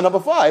Kofar HaKol. And number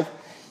 5,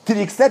 to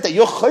the extent that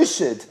you're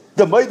Choshid,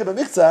 the Moed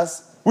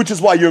B'Miksa, which is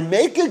why you're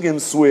making him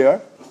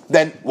swear,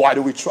 then why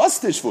do we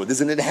trust this shvuah?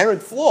 There's an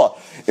inherent flaw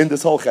in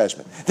this whole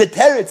cheshbon. The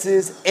teretz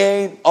is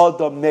ein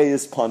adam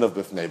meis panav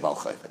b'fnei bal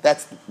chayva.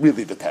 That's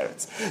really the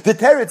teretz. The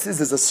teretz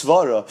is a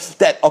svara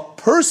that a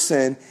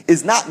person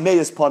is not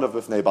meis panav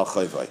b'fnei bal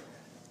chayva.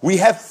 We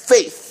have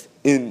faith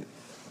in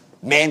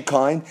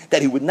mankind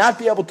that he would not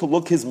be able to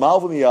look his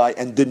malva in the eye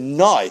and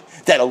deny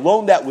that a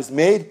loan that was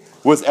made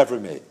was ever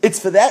made. It's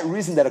for that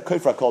reason that a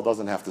kofar hakol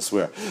doesn't have to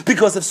swear.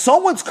 Because if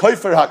someone's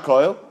kofar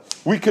hakol,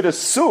 we could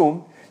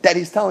assume that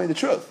he's telling the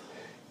truth.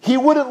 He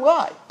wouldn't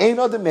lie. Ein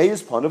adam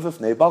meis panav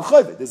b'fnei bal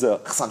chayva. There's a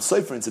Chassam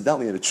Sofer,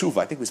 incidentally, in a tshuva.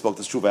 I think we spoke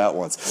this tshuva out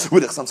once. Where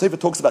the Chassam Sofer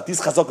talks about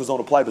these chazakas don't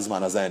apply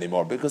b'zman hazeh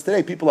anymore because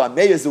today people are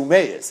meis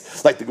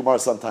umeis, like the Gemara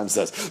sometimes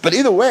says. But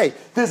either way,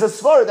 there's a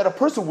svara that a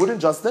person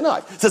wouldn't just deny.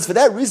 It says for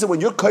that reason, when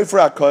you're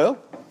kofar hakoil,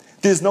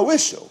 there's no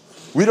issue.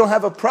 We don't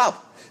have a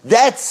problem.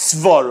 That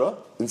svara,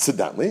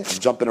 incidentally, I'm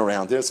jumping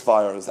around here as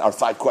far as our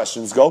 5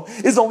 questions go,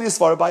 is only a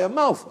svara by a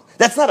malva.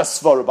 That's not a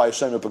svara by a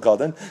shomer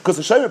pekadin, because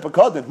the shomer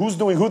pekadin, who's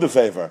doing who the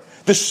favor?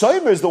 The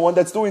shomer is the one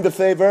that's doing the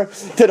favor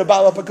to the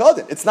bala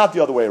pekadin. It's not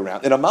the other way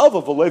around. In a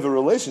malva v'leiva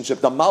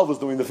relationship, the malva is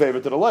doing the favor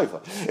to the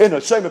leiva. In a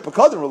shomer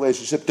pekadin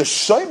relationship, the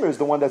shomer is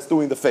the one that's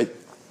doing the favor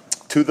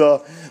to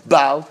the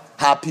Baal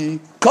Happy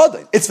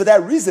Kadin. It's for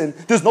that reason,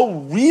 there's no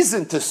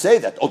reason to say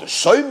that, the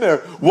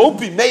Shomer won't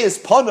be Meis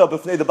Panav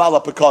b'fnei the Baal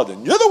Happy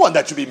Kadin. You're the one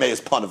that should be Meis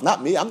Panav,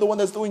 not me. I'm the one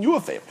that's doing you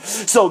a favor.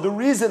 So the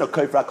reason a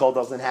Kofar HaKol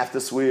doesn't have to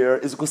swear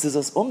is because there's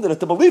a umdana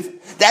to believe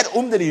it. That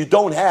umdana you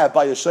don't have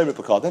by a Shomer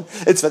Pekadin.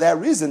 It's for that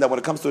reason that when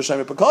it comes to a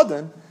Shomer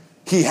Pekadin,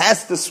 he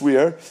has to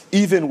swear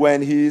even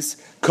when he's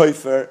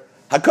Kofar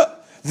HaKol.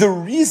 The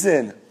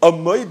reason a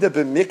Moed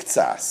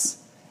B'Miktsas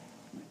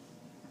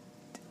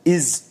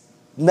is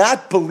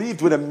not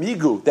believed with a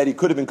migu that he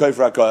could have been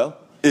kofar hakoil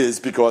is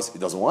because he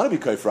doesn't want to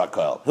be kofar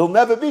hakoil. He'll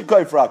never be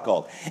kofar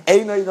hakoil.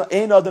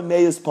 Ein adam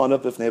meis panav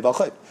b'fnei bal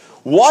chayv.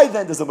 Why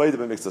then does a Moed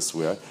B'Miksa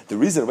swear? The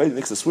reason a Moed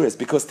B'Miksa swears is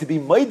because to be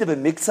Moed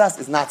B'Miksa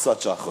is not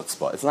such a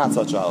chutzpah. It's not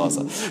such a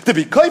halasa. To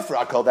be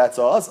kofar hakoil, that's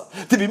a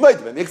halasa. To be Moed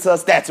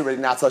B'Miksa, that's already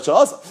not such a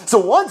halasa. So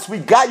once we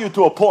got you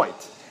to a point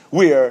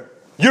where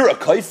you're a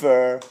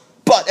kofar,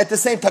 but at the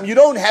same time, you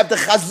don't have the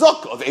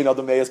chazak of Ein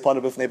Adam Meis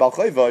Panav B'fnei Bal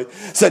Chayvai.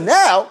 So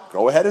now,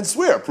 go ahead and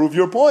swear. Prove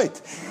your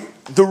point.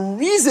 The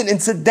reason,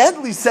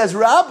 incidentally, says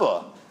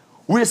Rabbah,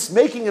 we're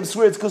making him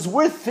swear, it's because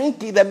we're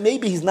thinking that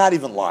maybe he's not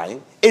even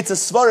lying. It's a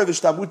svara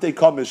v'shtamute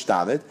kam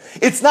v'shtamit.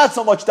 It's not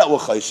so much that we'll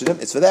chashid him.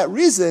 It's for that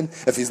reason,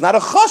 if he's not a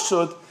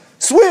chashud,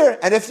 swear.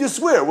 And if you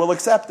swear, we'll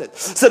accept it.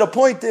 So the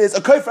point is,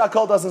 a kofar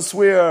hakol doesn't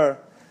swear.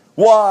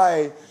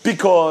 Why?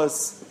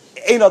 Because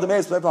Ein Adam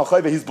Meis Panav B'fnei Bal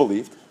Chayvai, he's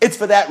believed. It's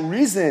for that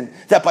reason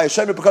that by a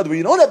shomer pekadin, where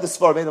you don't have the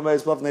svar of Ein Adam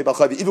Meis Panav B'fnei Bal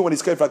Chayvai, even when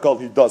he's kofar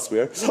hakol, he does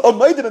swear. A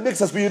Moed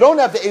B'Miksa, where you don't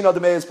have the Ein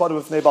Adam Meis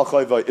Panav B'fnei Bal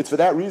Chayvai, it's for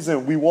that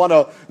reason we want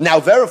to now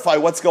verify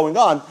what's going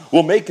on.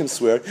 We'll make him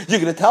swear.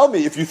 You're going to tell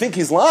me if you think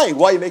he's lying.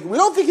 Why are you making? We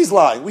don't think he's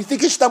lying. We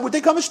think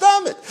Ishtamute Kam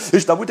Ishtamit.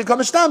 Ishtamute Kam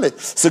Ishtamit.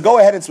 So go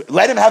ahead and swear.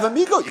 Let him have a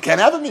migo. You can't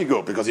have a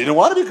migo because you don't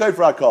want to be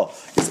kofar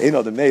hakol. Because Ein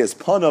Adam Meis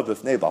Panav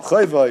B'fnei Bal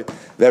Chayvai.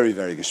 Very,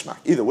 very geschmack.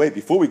 Either way,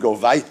 before we go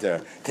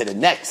weiter to the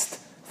next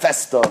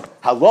festa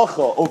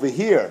halacha over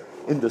here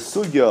in the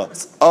sugya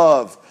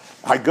of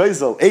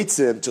Hargezel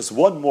Eitzim, just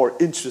one more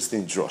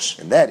interesting drush,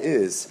 and that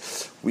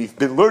is, we've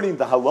been learning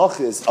the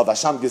halachas of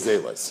Asham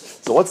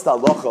Gezelos. So what's the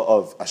halacha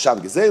of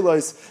Asham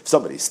Gezelos? If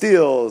somebody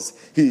steals,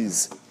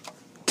 he's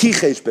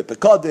kichesh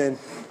bepekadin.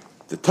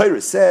 The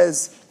Torah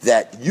says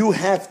that you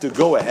have to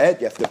go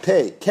ahead, you have to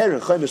pay keren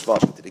chomesh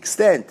vashim to the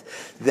extent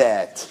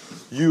that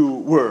you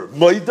were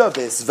moida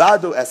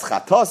vesvadu es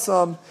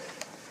chatasam.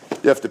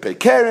 You have to pay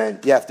Karen,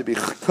 you have to be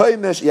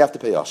Chomesh, you have to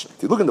pay Yashem.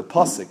 If you look in the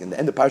Pasuk, in the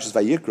end of Parashas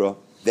Vayikra,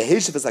 the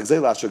Heshev is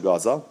Agzei L'Asher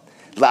Gaza,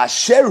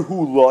 L'Asher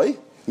Hu Loi,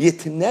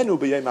 Yitnenu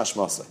B'Yom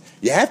Hashmasa.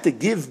 You have to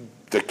give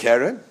the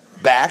Karen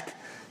back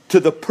to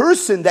the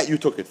person that you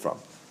took it from.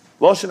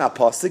 Loshen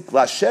HaPasuk,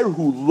 L'Asher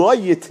Hu Loi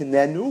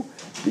Yitnenu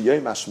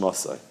B'Yom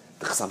Hashmasa.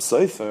 The Chassam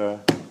Sofer,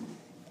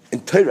 in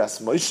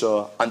Teiras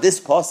Moshe, on this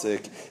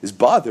Pasuk, is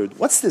bothered.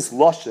 What's this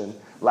Loshen?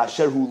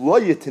 Lasher hu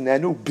lo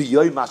yitinenu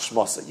b'yoy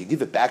mashmasa. You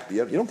give it back.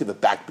 You don't give it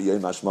back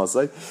b'yoy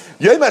mashmasa.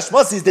 Yoy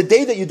mashmasa is the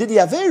day that you did the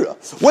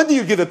avera. When do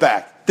you give it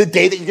back? The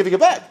day that you're giving it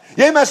back.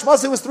 Yoy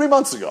mashmasa was 3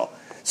 months ago.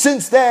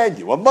 Since then,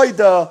 you were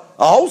Maida,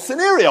 a whole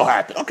scenario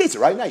happened. Okay, so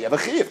right now you have a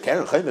Chiv,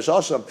 Karen, Chaimish,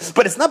 Asham,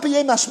 but it's not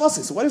B'yei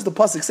Mashmasei. So what does the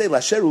Pasuk say?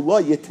 Lasheru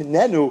lo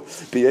yetinenu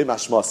B'yei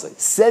Mashmasei.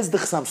 Says the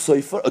Chasam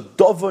Sofer, a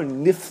dover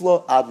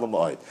nifla ad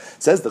l'ma'od.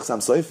 Says the Chasam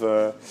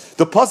Sofer,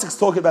 the Pasuk's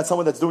talking about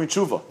someone that's doing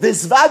tshuva.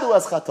 V'izvadu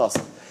as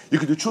chatasam. You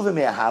can do tshuva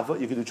me'ahava,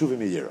 you can do tshuva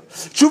me'yira.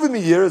 Tshuva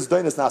me'yira is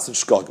doinus nas and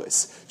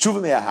shkagos. Tshuva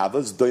me'ahava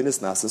is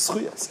doinus nas and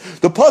schuyas.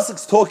 The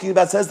Pasuk's talking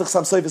about, says the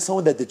Chasam Sofer,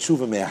 someone that did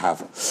tshuva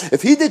me'ahava.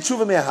 If he did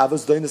tshuva me'ahava,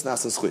 it's doinus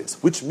nas and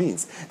schuyas, which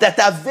means that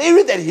the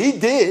avera that he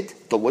did,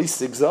 the loy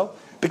sigzo,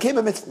 became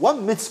a mitzvah. What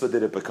mitzvah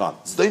did it become?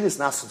 It's doinus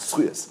nas and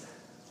schuyas.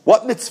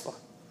 What mitzvah?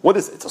 What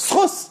is it? It's a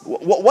schus.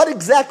 What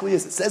exactly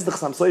is it? Says the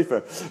Chasam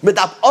Sofer,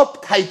 medap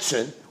up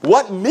taichin,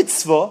 what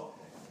mitzvah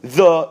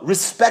the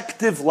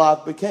respective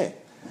lav became.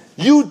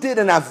 You did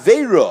an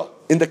avera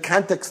in the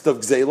context of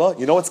Gzela.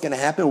 You know what's going to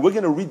happen? We're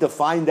going to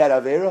redefine that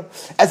avera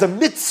as a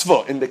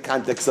mitzvah in the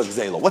context of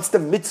Gzela. What's the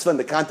mitzvah in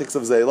the context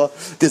of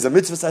Gzela? There's a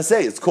mitzvah I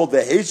say. It's called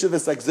the Heishav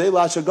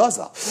Gzela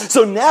Ashagaza.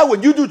 So now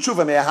when you do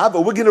Tshuva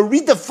Me'ahava, we're going to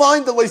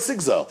redefine the Loy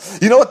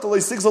Sigzal. You know what the Loy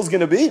Sigzal is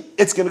going to be?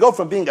 It's going to go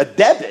from being a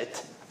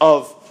debit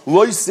of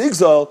Loy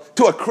Sigzal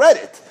to a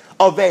credit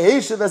of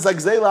Ve'eshev as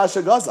Gzela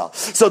Ashagazal.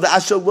 So the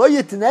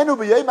Ashaloyet Nenu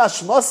B'yei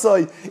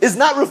Mashmasai is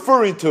not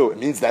referring to, it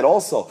means that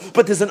also,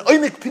 but there's an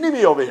Oimik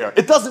Pinimi over here.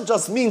 It doesn't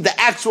just mean the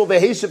actual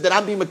Ve'eshev that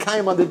I'm being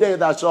Mekayim on the day of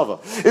the Hashava.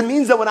 It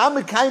means that when I'm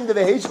Mekayim the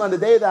Ve'eshev on the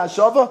day of the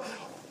Hashava,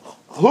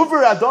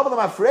 Hoover Adov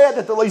Afreya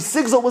that the Loy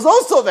Sigzal was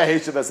also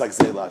Ve'eshev as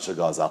Gzela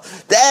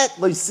Ashagazal. That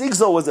Loy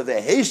Sigzal was a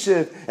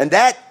Ve'eshev, and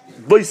that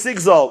Loy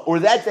Sigzal, or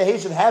that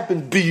Ve'eshev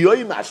happened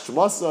B'yoy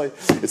Mashmasai.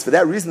 It's for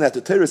that reason that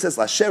the Torah says,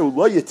 Lasheru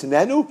lo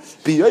yetinenu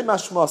B'yoy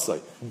Mashmasai.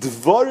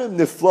 Dvarim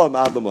nifla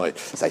ma'adamoy.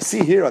 So I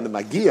see here on the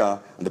Magia,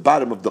 on the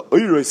bottom of the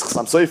Oyros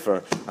Chasam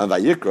Sofer on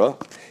Vayikra,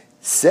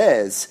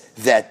 says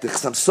that the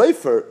Chasam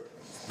Sofer,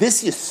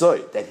 this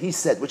Yisoy that he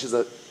said, which is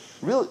a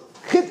real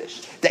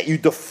chiddush, that you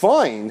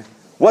define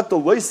what the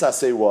Loy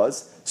Saseh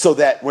was, so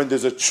that when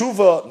there's a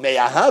tshuva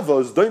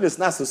me'ahavos, doinus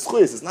nasas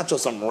chuyas, it's not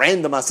just some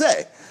random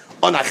aseh.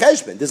 On a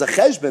cheshbon, there's a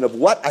cheshbon of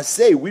what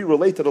aseh we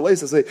relate to the Loy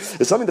Saseh.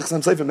 It's something the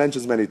Chasam Sofer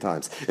mentions many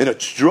times. In a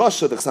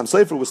drasha, the Chasam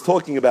Sofer was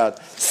talking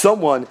about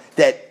someone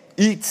that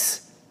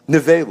eats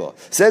nevela.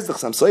 Says the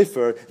Chasam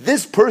Sofer,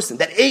 this person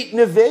that ate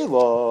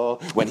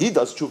nevela, when he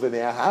does tshuva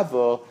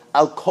me'ahava,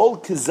 al kol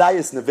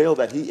kizayas nevela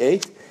that he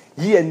ate,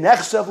 we're going to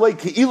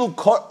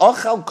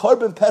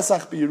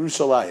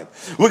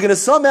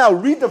somehow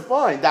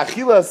redefine the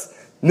Achilas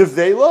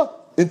Nevela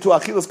into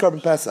Achilas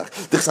Korban Pesach.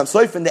 The Chasam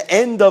Sofer in the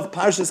end of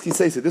Parshas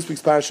Kisei, this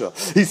week's Parsha,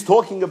 he's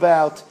talking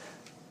about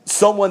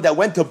someone that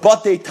went to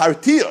Bate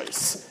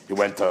Tartios. He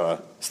went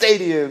to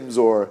stadiums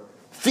or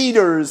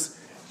theaters.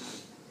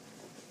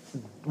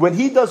 When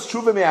he does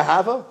Tshuva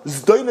Me'ahava,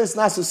 Zdoinus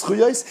Nasus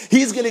Chuyos,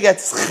 he's going to get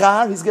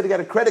schar, he's going to get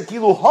a credit,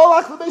 kilu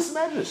holach lebeis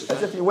medrash,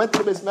 as if he went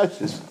to the beis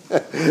medrash.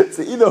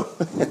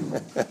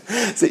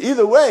 So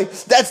either way,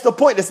 that's the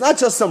point. It's not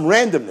just some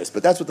randomness,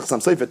 but that's what the Chasam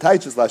Sofer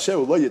teaches,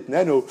 Lasheru lo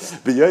yitnenu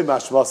b'yoy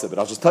mashmaseh. But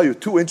I'll just tell you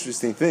two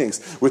interesting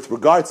things with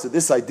regards to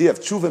this idea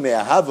of Tshuva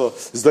Me'ahava,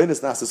 Zdoinus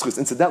Nasus Chuyos.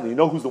 Incidentally, you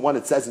know who's the one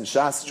that says in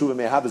Shas, Tshuva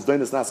Me'ahava,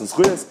 Zdoinus Nasus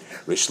Chuyos?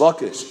 Rish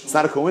Lakish. It's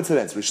not a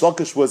coincidence. Rish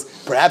Lakish was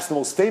perhaps the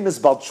most famous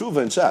Bal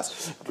Tshuva in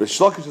Shas. Rish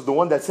Lakish is the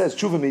one that says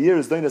Tshuva me'yir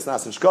is doinus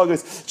nas and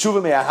shkagos, Tshuva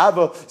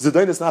me'ahava is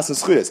doinus nas and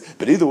schuyas.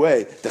 But either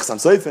way, the Chasam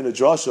Sofer in the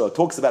Drasha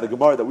talks about a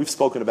Gemara that we've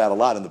spoken about a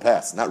lot in the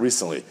past, not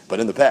recently, but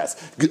in the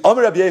past.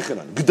 Amar Rabbi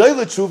Yechanan,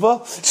 G'dayla Tshuva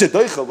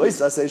shedoicha lo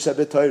yisaseh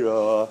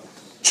shabetayra.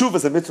 Tshuva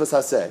is a mitzvah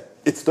saseh.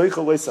 It's doicha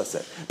lo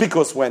yisaseh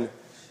because when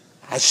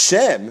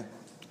Hashem,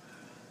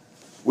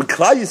 when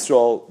Klal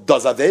Yisrael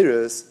does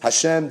averos,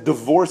 Hashem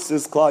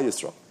divorces Klal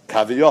Yisrael.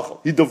 Kaviyachol,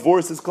 He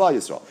divorces Klal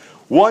Yisrael.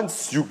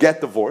 Once you get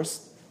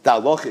divorced, the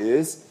halacha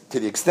is, to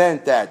the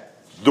extent that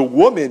the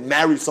woman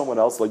marries someone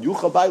else, the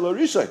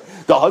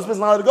husband's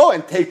not allowed to go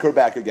and take her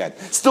back again.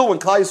 Still, when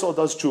Klal Yisrael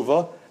does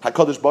tshuva,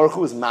 HaKadosh Baruch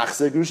Hu is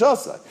machzeh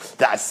grushasai.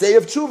 The asay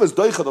of tshuva is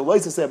doicha, the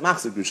loisa say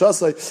machzeh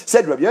grushasai.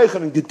 Said Rabbi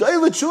Yochanan,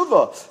 gedoyle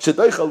tshuva,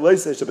 shedoicha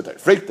loisa shebetay.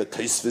 Freak the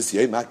Tosfos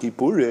Yom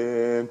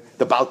HaKippurim,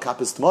 the Baal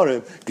Kappas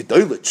Tamarim,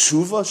 gedoyle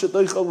tshuva,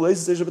 shedoicha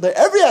loisa shebetay.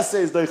 Every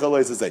asay is doicha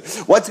loisa say.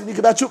 What's unique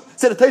about tshuva?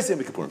 Said the Tosfos Yom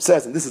HaKippurim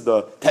says, and this is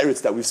the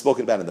teretz that we've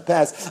spoken about in the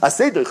past,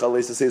 asay doicha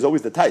loisa say is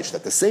always the taish,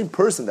 that the same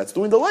person that's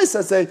doing the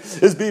loisa say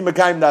is being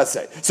mekayim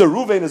nasay. So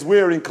Ruvain is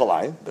wearing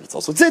kalayim, but it's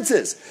also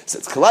tzitzis. So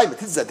it's kalayim and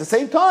tzitzis at the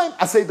same time,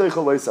 asay doicha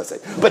loisa.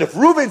 But if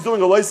Ruvain's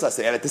doing a lois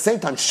asay, and at the same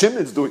time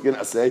Shimon's doing an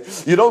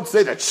asay, you don't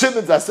say that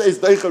Shimon's asay is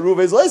deicha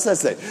Ruvain's lois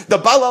asay. The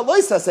bala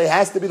lois asay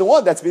has to be the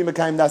one that's being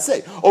mekayim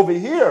asay. Over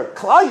here,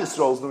 Klal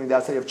Yisrael is doing the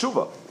asay of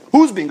tshuva.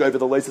 Who's being over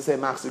the lois asay?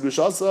 Machzeh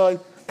grushasay,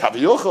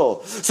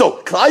 Kaviyachol.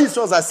 So Klal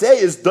Yisrael's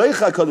asay is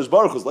deicha Kadosh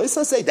Baruch Hu's lois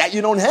asay. That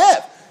you don't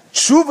have.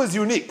 Tshuva is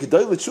unique.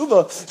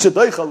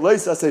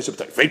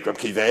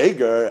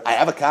 I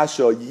have a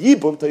kasha,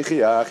 yibum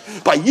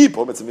teichiach. By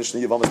yibum, it's a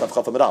Mishnah, Yivam is not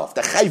chafam at all.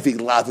 The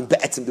chayvig lavin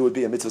be'etzim, there would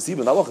be a mitzvah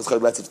sibum. Now, it's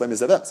chayv let's explain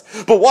this.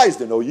 But why is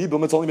there no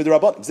yibum? It's only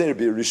midrabanan. There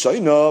be a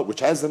rishayna,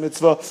 which has a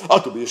mitzvah,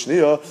 atu be a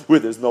shniya, where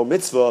there's no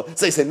mitzvah.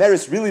 So they say,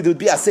 Meris, really, there would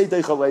be a say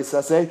teichal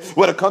leisaseh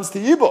when it comes to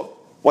yibum.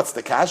 What's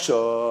the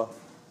kasha?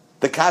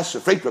 The kasha,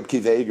 Freit Reb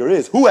Kiva Eiger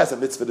is, who has a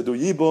mitzvah to do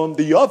yibum?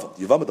 The yavam.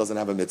 Yavam doesn't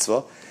have a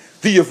mitzvah.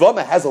 The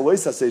Yavama has a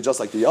loisaseh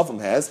just like the Yavam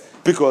has,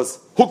 because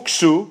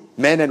hukshu,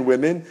 men and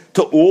women,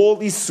 to all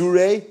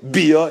Isurei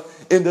Bia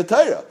in the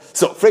Torah.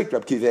 So, Freit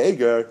Reb Kiva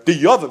Eiger, the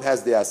Yavam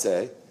has the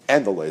aseh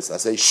and the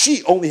loisaseh.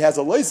 She only has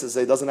a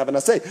loisaseh, doesn't have an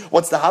aseh.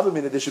 What's the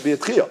havamina? There should be a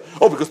tchiyah.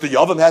 Oh, because the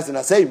Yavam has an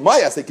aseh, my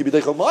aseh can be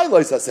deichel my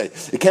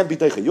loisaseh. It can't be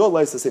deichel your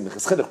loisaseh.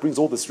 Mechas Chinuch brings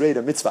all this straight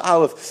and mitzvah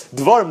aleph,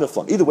 dvarim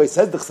neflam. Either way,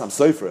 says the Chassam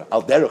Sofer,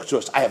 al derech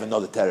shush, I have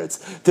another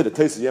teretz, to the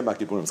Tosfos Yom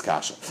Kippurim's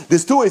kasha.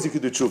 There's two ways you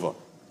could do tshuva.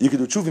 You can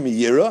do tshuva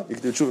miyira, you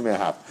can do tshuva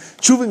me'ahav.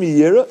 Tshuva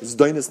miyira is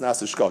doinas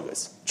nasa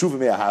shkagas. Tshuva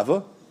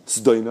me'ahava is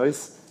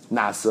doinas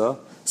nasa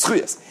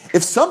schuyas.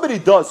 If somebody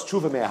does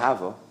tshuva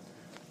me'ahava,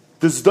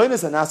 there's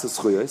doinas and nasa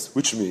schuyas,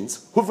 which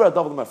means huvra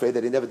adav l'mafrei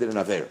that he never did an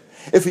avera.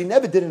 If he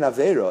never did an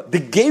avera, the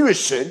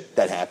gerushin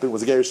that happened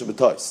was a gerushin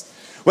b'tois.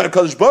 When a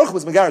Kadosh Baruch Hu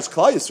was Megarish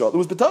Klal Yisrael, it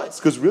was b'tois,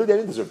 because really they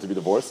didn't deserve to be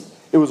divorced.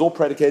 It was all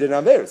predicated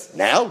on averas.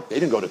 Now they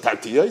didn't go to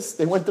Tartiyos;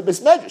 they went to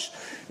Bismedrash.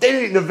 They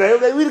didn't eat an avera;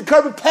 they didn't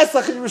carve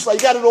Pesach in Yerushalayim. You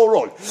got it all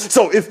wrong.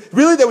 So if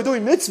really they were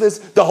doing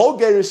mitzvahs, the whole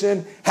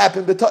gerushin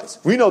happened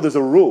b'tois. We know there's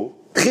a rule.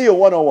 Chiyah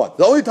 101.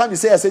 The only time you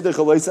say asay derech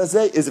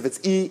asay is if it's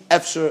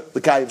efsher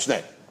l'kayim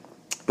shnei.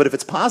 But if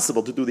it's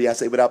possible to do the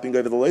assay without being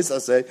over the lois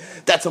assay,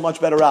 that's a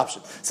much better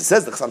option. So it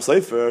says the Chassam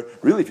Sofer,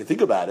 really, if you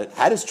think about it,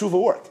 how does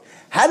tshuva work?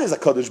 How does a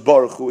Kadosh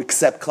Baruch Hu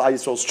accept Klal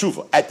Yisrael's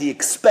tshuva? At the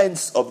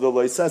expense of the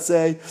lois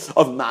assay,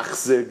 of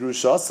machzir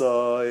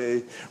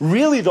grushasay.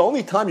 Really, the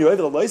only time you're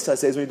over the lois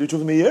assay is when you do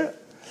tshuva miyir.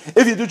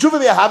 If you do tshuva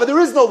miyahava, there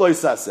is no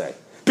lois assay.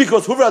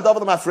 Because Huvra Adav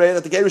Mafrei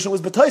that the Gerushin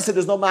was b'toised,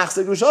 there's no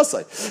machzir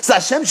grushasay. So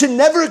Hashem should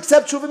never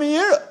accept tshuva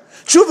miyira.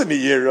 Tshuva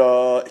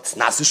miyira, it's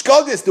nasish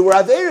kagis, there were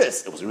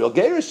averis. It was a real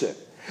Gerushin.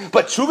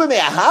 But tshuva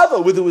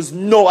me'ahava, where there was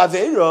no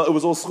avera, it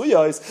was all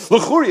schuyos.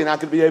 L'churi, you're not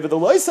going to be able to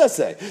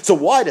loisaseh. So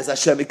why does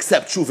Hashem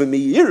accept tshuva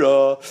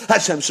me'ira?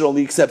 Hashem should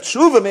only accept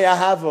tshuva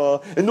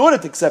me'ahava. In order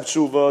to accept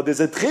tshuva, there's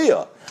a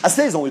tchiyah.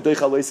 Aseh is only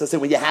doicha loisaseh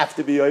when you have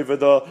to be over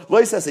the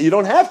loisaseh. You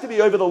don't have to be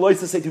over the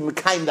loisaseh to be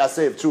mekayim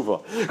daseh of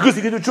tshuva. Because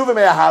you can do tshuva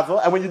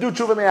me'ahava, and when you do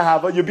tshuva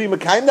me'ahava, you're being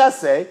mekayim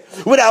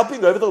daseh without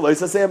being over the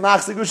loisaseh and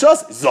machzir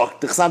gushas. Zok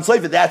t'chsam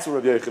soiva, that's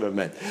what Rabbi Yochanan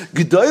meant.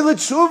 Gedoyle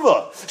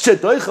tshuva,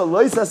 shedoicha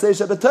loisaseh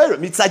shebetayra.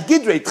 Mitzad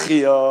gidrei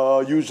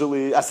tchiyah,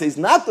 usually, aseh is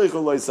not doicha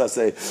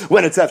loisaseh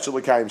when it's efshel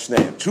l'kayim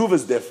shneim. Tshuva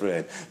is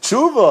different.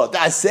 Tshuva, the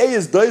aseh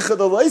is doicha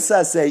the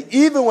loisaseh,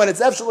 even when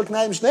it's efshel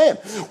l'kayim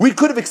shneim. We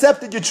could have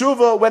accepted your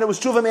tshuva when it was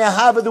tshuva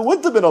me'ahava, there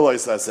wouldn't have been a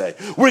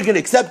loisaseh. We're going to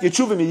accept your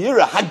tshuva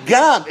me'yira,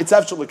 hagam, it's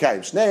efshel l'kayim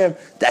shneim.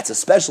 That's a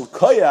special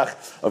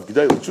koyach of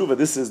gedol tshuva.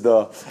 This is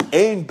the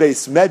ein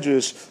beis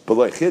medrash,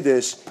 b'loy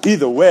chiddush.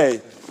 Either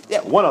way, yeah,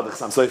 one other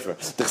Chassam Sofer.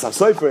 The Chassam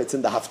Sofer, it's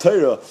in the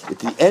Haftarah at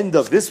the end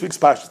of this week's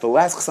parsha. The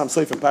last Chassam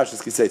Sofer in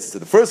Parshas Kiseitz. So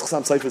the first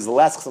Chassam Sofer is the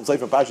last Chassam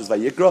Sofer in Parshas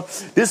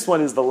Vayikra. This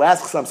one is the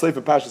last Chassam Sofer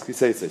in Parshas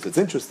Kiseitz. So it's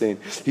interesting.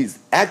 He's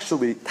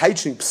actually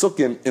teaching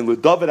psukim in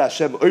L'David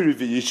Hashem Oiri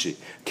V'Yishi.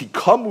 Ki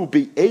kamu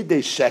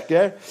bi'edei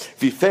sheker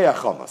v'fei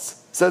chamas.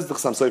 Says the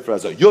Chassam Sofer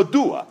as a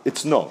Yodua.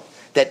 It's known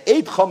that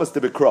eid chamas de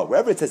bekra.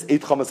 Wherever it says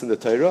eid chamas in the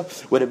Torah,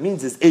 what it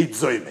means is eid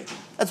zoymei.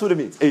 That's what it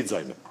means. Eid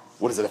zoymei.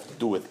 What does it have to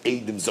do with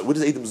Eidim Zoyim? What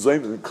does Eidim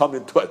Zoyim come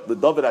into it? The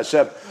David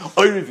Hashem,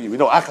 Oyrivi, we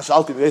know Achash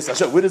Alti V'Es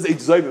Hashem. Where does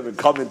Eidim Zoyim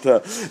come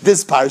into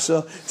this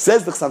parsha?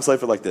 Says the Chassam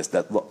Sofer like this,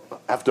 that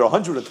after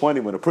 120,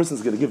 when a person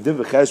is going to give Din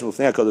V'Cheshem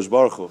L'Fnei HaKadosh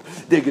Baruch Hu,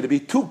 there are going to be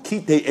two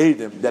Kitei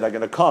Eidim that are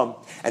going to come,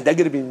 and they're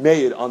going to be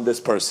made on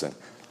this person.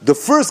 The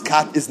first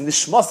kat is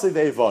Nishmasei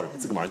Ve'Evarim.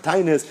 It's a Gemara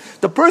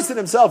Tainis. The person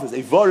himself is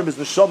Evarim, is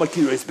Neshama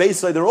Kirei,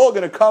 Beisai. They're all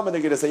going to come and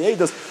they're going to say,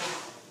 Eidos,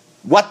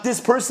 what this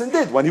person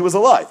did when he was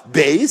alive.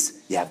 Beis,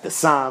 you have the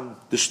Sam,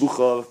 the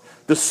Shluchav,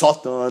 the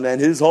Satan,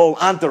 and his whole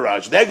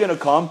entourage. They're going to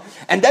come,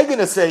 and they're going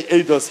to say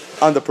Eidos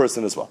on the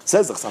person as well.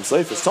 Says the Chassam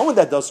Sofer, someone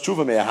that does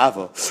Tshuva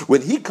Me'ahava,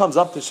 when he comes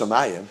up to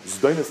Shamayim,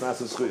 Zdoinas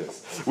Nasus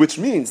Chuyas, which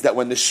means that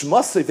when the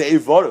Shmasei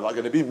Ve'Evarim are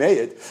going to be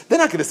made, they're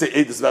not going to say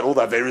Eidos about all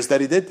the Averis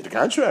that he did. To the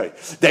contrary,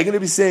 they're going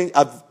to be saying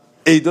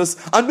Eidos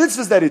on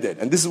mitzvahs that he did.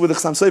 And this is where the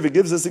Chassam Sofer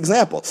gives us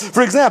example.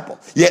 For example,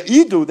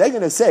 Ye'idu, they're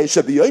going to say,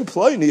 Shabiyoim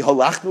Ploini,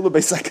 Halachnu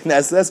L'Beis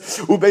HaKnesses,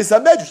 U'Beis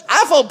HaMedrash.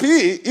 Afal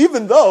Pi,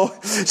 even though,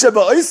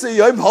 Shabba'oisi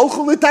Yoim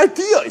Halchu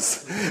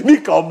L'Tartiyos.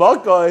 Mikal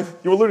Makai,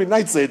 you were learning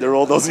Night Seder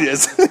all those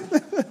years.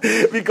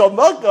 Mikal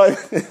Makai.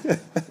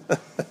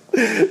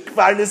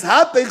 Kvarnis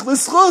hapech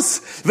l'schus.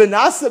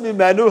 V'nasa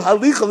mimenu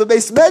halicha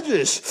l'beis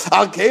medrash.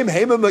 Al came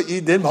hema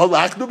ma'idim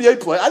halachnu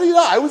b'yayplay. I didn't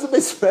know. I was in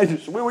beis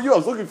medrash. Where were you? I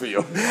was looking for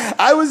you.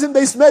 I was in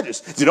beis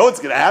medrash. Do you know what's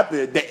going to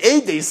happen? The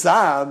Eidei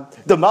Sam,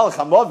 the Malach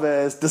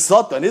HaMaves, the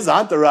Satan, his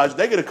entourage,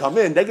 they're going to come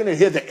in. They're going to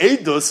hear the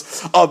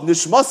Eidus of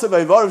Nishmasa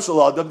V'Evarim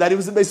Shaladam that he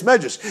was in beis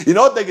medrash. You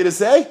know what they're going to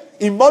say?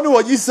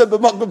 Imanu Yisem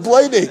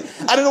b'Bladei.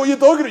 I don't know what you're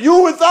talking about. You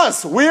were with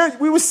us.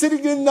 We were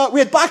sitting in.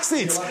 We had box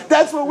seats.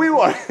 That's what we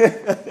were.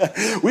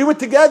 We were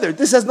together.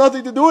 This has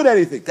nothing to do with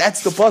anything.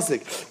 That's the pasuk.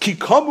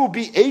 Kikamu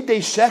bi Eidei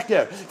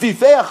Sheker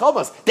v'Fei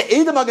Chamas. The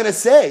Edom are going to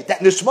say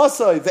that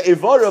Nishmasai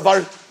ve'Evarim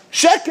are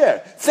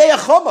Sheker. Fei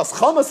Chamas.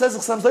 Chamas says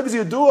sometimes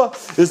you do.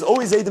 There's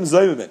always Edom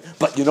Zayimim.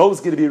 But you know what's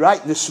going to be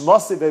right?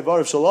 Nishmasai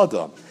ve'Evarim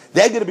Shaladam.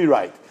 They're going to be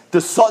right. The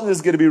Satan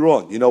is going to be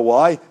wrong. You know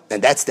why?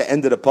 And that's the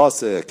end of the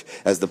pasuk.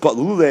 As the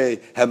Lule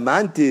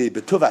Hamanti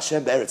Betuv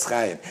Hashem Be'eretz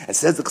Chaim. And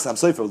says the Chassam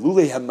Sofer,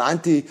 Lule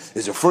Hamanti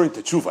is referring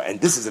to Tshuva. And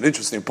this is an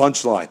interesting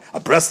punchline, a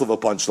Breslova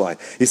punchline.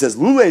 He says,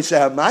 Lule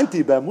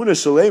Shehamanti Be'amuna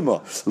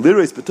Shalema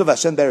Liris Betuv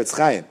Hashem Be'eretz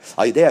Chaim.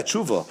 Ayidei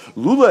Tshuva.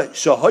 Lule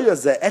Shahoya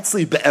Ze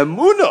Etzli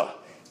Be'amuna.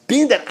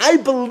 Being that I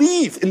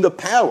believe in the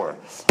power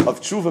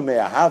of Tshuva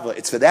Me'ahava,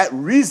 it's for that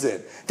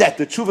reason that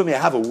the Tshuva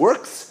Me'ahava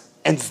works.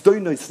 And it's for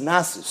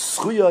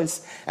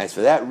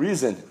that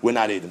reason we're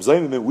not Edom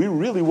Zayimim. We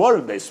really were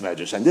in Beis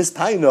Medrash. And this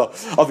taina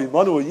of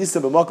Imanu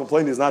Yisem B'ma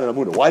complaining is not an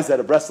Amunah. Why is that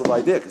a Breslov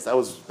idea? Because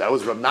that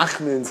was Rav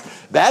Nachman's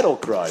battle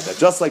cry. That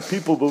just like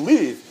people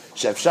believe,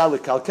 Shefshal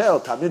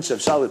Kalkel, Tamin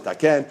Shefshal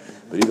Taken.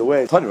 But either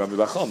way, there are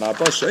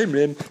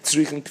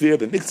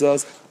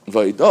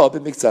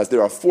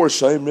 4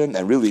 Shomrim,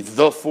 and really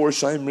the 4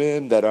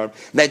 Shomrim that are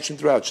mentioned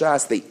throughout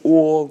Shas. They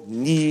all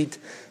need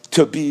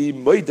to be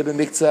Moed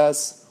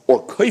b'Miktzas,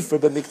 or koifer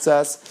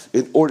b'miktzas,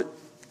 in order,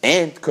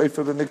 and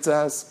koifer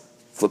b'miktzas,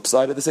 flip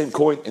side of the same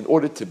coin, in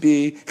order to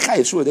be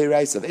chayiv shua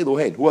deiraisa of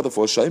Elohein. Who are the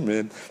 4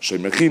 shomrim?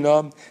 Shomer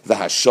chinam,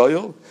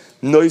 v'hashoyel,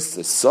 nois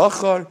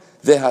sachar,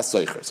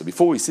 v'hasoicher. So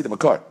before we see the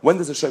makar, when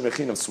does a shomer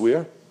chinam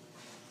swear?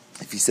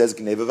 If he says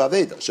gneva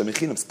v'aveda, shomer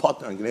chinam's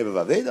partner in gneva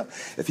v'aveda.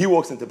 If he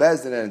walks into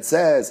Beis Din and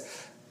says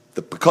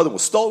the pekadim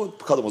was stolen,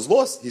 pekadim was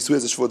lost, he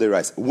swears a shua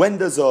deiraisa. When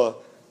does a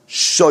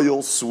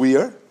shoyel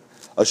swear?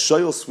 A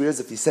shoyel swears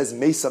if he says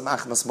Mesa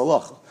Machmas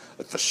Malacha.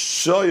 If the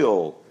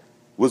shoyel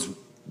was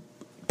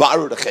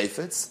borrowed the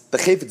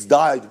chayfetz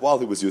died while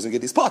he was using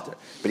it, he's potter.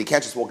 But he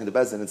can't just walk into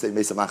Beis Din and say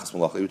Mesa Machmas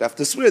Malacha. He would have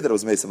to swear that it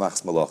was Mesa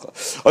Machmas Malacha.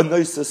 A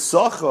noisa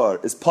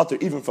sachar is potter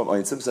even from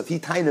oinsim. So if he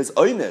tainas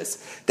oines,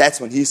 that's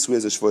when he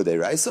swears a shvur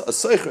deiraisa. A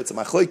soicher, it's a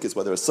machlokes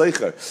whether a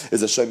soicher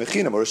is a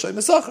shoymechinam or a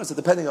shoymesachar. So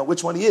depending on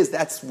which one he is,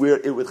 that's where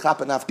it would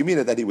happen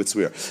afgemina that he would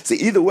swear. So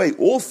either way,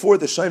 all 4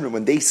 the shomrim,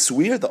 when they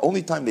swear, the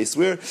only time they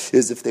swear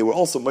is if they were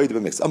also moed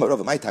b'mix. Amar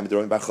Rav, my time,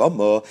 Bava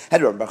Kama, how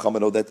did Bava Kama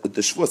know that the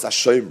shvus are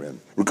shomrim,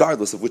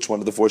 regardless of which one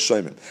of the 4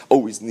 shomrim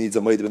always needs a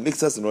moed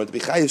b'mixas in order to be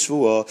chayiv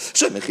shvua?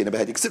 Shomechinam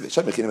behedi ksivit.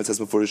 Shomechinam, it says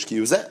before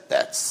ishkiyuzeh.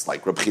 That's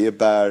like Reb Chia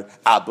bar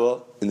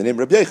Abba in the name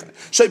of Reb Yechon.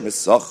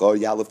 Shomesachar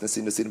yalef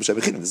nesin nesin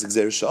b'shomechinam. This is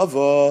gzer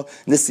shava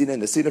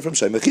nesina from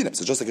shomechinam.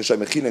 So just like a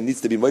shomechinam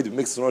needs to be moed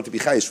b'mixas in order to be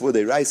chayiv shvua,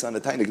 they rise on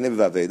the tainig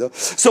gneva v'aveda.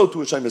 So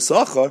to a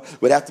shomesachar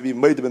would have to be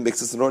moed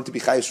b'mixas in order to be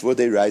chayiv shvua,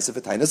 they rise if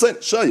a tainig zayin.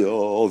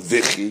 Shayo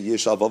vichi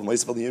yishal vav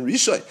moisef aliyin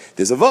rishay.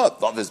 There's a vav.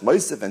 Vav is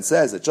moisef and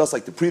says that just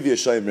like the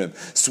previous shomrim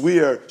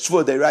swear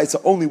shvua, they rise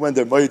only when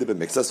they're moed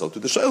b'mixas. So to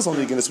the shayos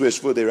only going to swear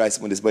shvua, they rise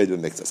when it's moed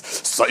b'mixas.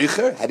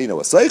 Soicher, how do you know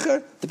a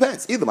soicher?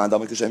 Depends. Either man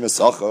damik a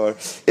shomesachar.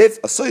 If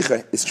a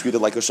soicher is treated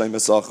like a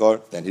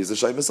shomesachar, then he's a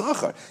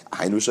shomesachar.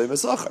 Hainu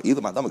shomesachar.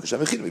 Either man damik a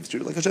shomechinam. If he's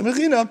treated like a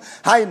shomechinam,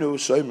 hainu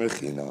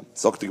shomechinam.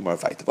 Zok to Gemara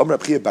fight.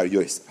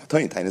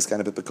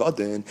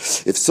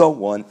 If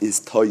someone is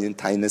toyin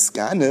tainis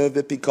ganav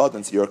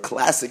epikadon, so you're a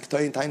classic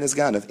toyin tainis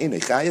ganav in a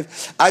chayiv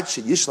ad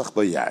sheyishlach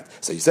bayad.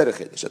 So you said a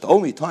chiddush. The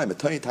only time a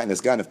toyin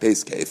tainis ganav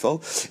pays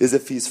kefil is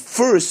if he's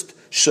first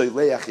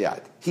shoyleach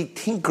yad. He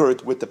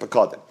tinkered with the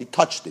pekadon. He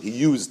touched it. He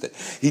used it.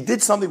 He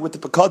did something with the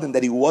pekadon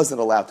that he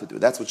wasn't allowed to do.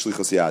 That's what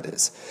shlichus yad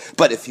is.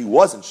 But if he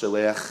wasn't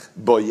shleich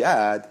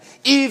boyad,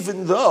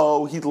 even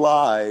though he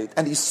lied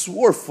and he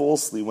swore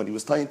falsely when he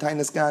was tayin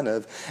tainas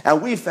ganav,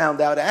 and we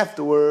found out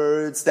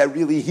afterwards that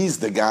really he's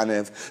the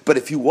ganav. But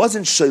if he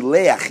wasn't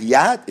shleich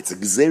yad, it's a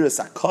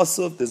gzeres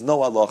akosov. There's no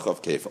halacha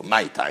of kefil.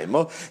 My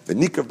taimo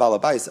v'nikar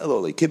balabais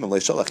elo leikim and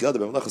leishalach yadav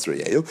b'melachas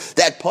reyehu.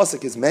 That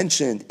pasuk is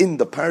mentioned in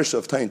the parsha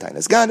of tayin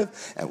tainas ganav,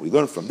 and we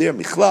learn from there,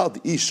 Michlal, the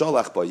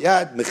Sholach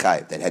Bayad,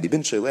 Mechayev. Then had he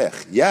been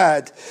Sholech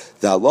Yad,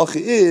 the halacha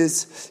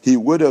is he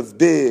would have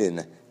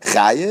been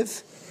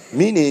Chayev,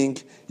 meaning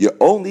you're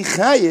only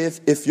Chayev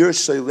if you're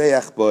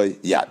Sholech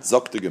Bayad.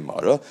 Zok to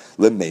Gemara,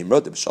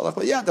 Lemeimra, the Sholach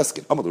Bayad,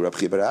 Askin, Amalu Rab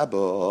Chia bar Abba,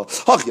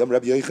 Hachyam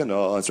Rab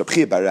Yochanan, Rab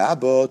Chia bar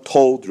Abba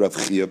told Rab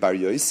Chia bar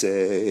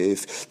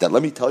Yosef that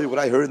let me tell you what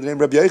I heard in the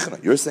name of Rab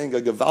Yochanan. You're saying a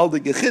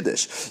Gevaldig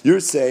Chiddush. You're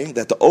saying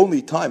that the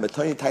only time a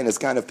Tayin Tainas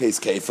kind of pays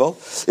kefil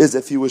is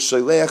if he was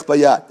Sholech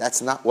Bayad.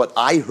 That's not what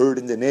I heard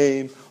in the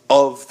name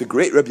of the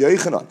great Rabbi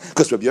Yochanan,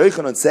 because Rabbi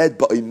Yochanan said,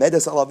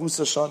 "Ba'omedes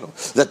alavusa shanu,"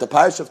 that the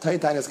parish of Tayin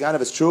Tainas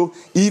Ganav is true,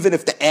 even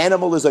if the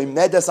animal is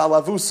omedes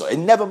alavusa. It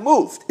never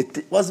moved.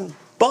 It wasn't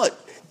bud.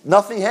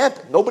 Nothing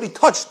happened. Nobody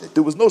touched it.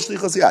 There was no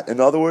shlichus yad.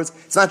 In other words,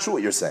 it's not true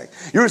what you're saying.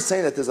 You're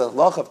saying that there's a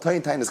lach of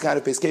Tayin Tainas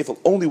Ganav pays kefil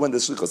only when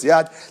there's shlichus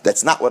yad.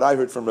 That's not what I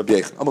heard from Rabbi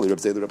Yochanan. Amali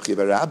Rabbi Zera Rabbi Chiya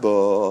bar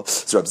Rabba.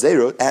 So Rabbi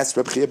Zera asked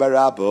Rabbi Chiya bar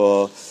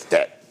Rabba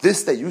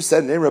that you said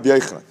in the name of Rabbi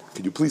Yochanan.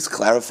 Could you please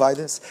clarify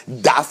this?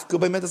 Dafka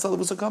by medas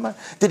alavusa kama?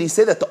 Did he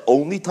say that the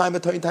only time a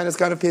Tayin Tainas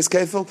Ganav pays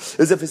kefil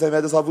is if he's a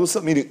medas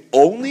alavusa, meaning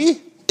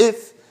only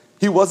if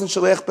he wasn't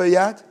shalech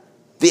b'yad?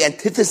 The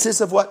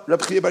antithesis of what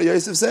Rabbi Chiya bar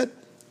Yosef said?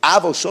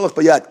 Avol shalech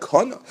b'yad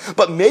kana.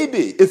 But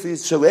maybe if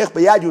he's shalech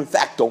b'yad, you in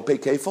fact don't pay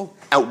kefil.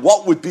 And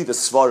what would be the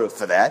svara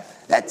for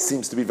that? That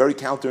seems to be very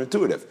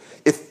counterintuitive.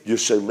 If you're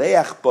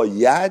shalech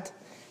b'yad,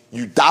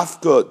 you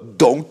dafka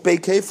don't pay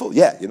kefil?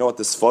 Yeah, you know what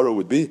the svara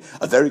would be?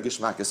 A very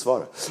geshmak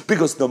svara.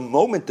 Because the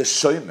moment the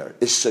shomer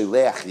is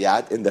shalech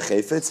yad in the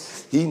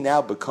chayfetz, he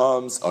now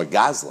becomes a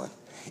gazlan.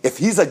 If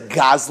he's a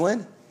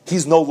gazlan,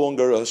 he's no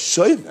longer a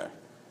shomer.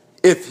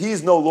 If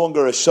he's no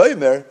longer a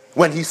shomer,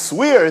 when he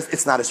swears,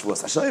 it's not a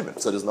shvuas hashomer.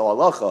 So there's no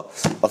halacha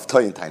of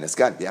Tayin Tainas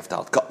Ganav. You have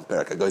to cut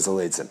perek goes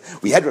aleitzim.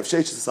 We had Rav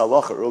Sheshes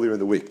halacha earlier in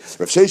the week.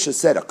 Rav Sheshes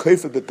said a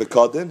kofer bit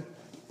bekadin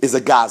is a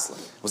gazlan.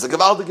 It was a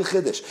gavaldig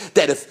chiddush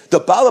that if the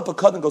Baal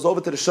Pekadin goes over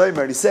to the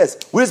shomer and he says,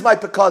 "Where's my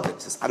Pekadin?" He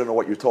says, "I don't know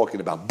what you're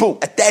talking about." Boom!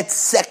 At that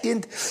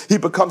second, he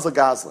becomes a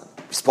gazlan.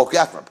 We spoke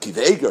after Reb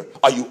Kiva Eiger.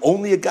 Are you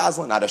only a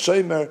gazlan, not a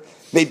shomer?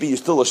 Maybe you're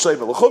still a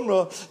shomer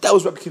l'chumra. That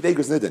was Reb Kiva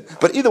Eiger's nidin.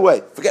 But either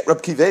way, forget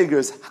Reb Kiva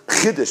Eiger's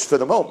chiddush for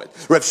the moment.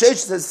 Reb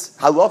Sheshes says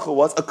halacha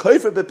was a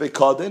kofer bit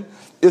Pekadin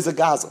is a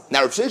gazlan.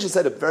 Now, Rav Sheshes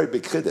said a very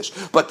big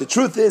chiddush, but the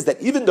truth is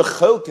that even the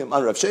cholkim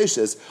on Rav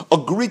Sheshes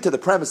agree to the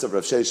premise of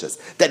Rav Sheshes,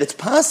 that it's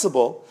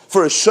possible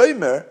for a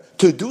shomer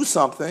to do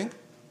something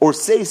or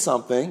say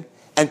something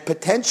and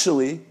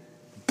potentially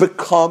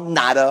become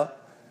not a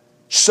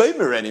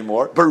shomer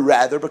anymore, but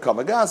rather become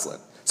a gazlan.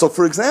 So,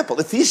 for example,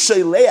 if he's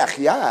sheleach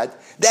yad,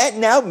 that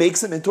now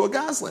makes him into a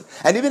gazlan.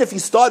 And even if he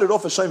started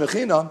off a shomer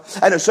chinam,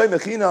 and a shomer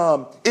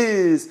chinam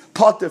is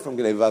potter from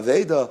Gnei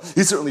Vaveda,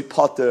 he's certainly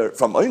potter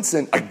from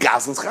Oinsin, a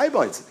gazlan's chayiv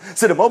Oinsin.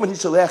 So the moment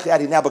he's sheleach yad,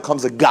 he now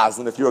becomes a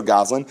gazlan. If you're a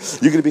gazlan,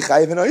 you're going to be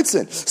chayiv in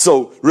Oinsin.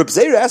 So Reb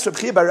Zera asked Reb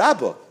Chiya bar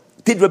Rabba,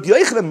 did Rabbi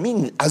Yochanan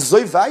mean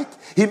azoy vayt?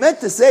 He meant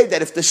to say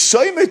that if the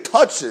shomer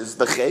touches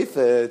the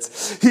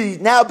chayfetz, he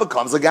now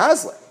becomes a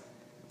gazlan.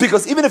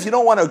 Because even if you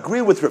don't want to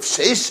agree with Rav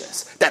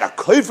Sheshes that a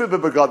kofer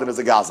b'begadin is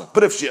a gazlan,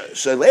 but if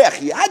shaleach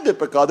yad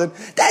b'begadin,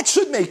 that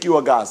should make you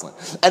a gazlan.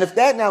 And if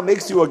that now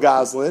makes you a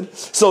gazlan,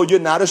 so you're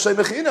not a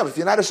shomer chinam. If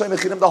you're not a shomer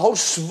chinam, the whole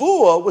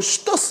shvua was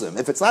shtusim.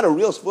 If it's not a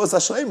real shvua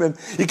hashomerim,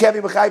 you can't be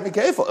mechayiv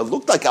mikefel. It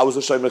looked like I was a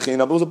shomer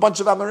chinam. It was a bunch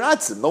of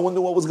amaratzim. No one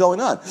knew what was going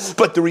on.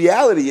 But the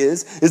reality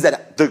is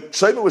that the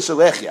shomer was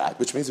shaleach yad,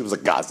 which means he was a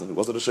gazlan. He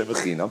wasn't a shomer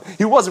chinam.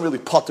 He wasn't really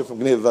potter from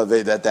Gnei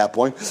Vaveda at that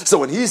point. So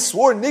when he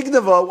swore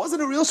nignava, it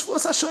wasn't a real shvua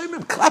hashomerim.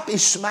 Klap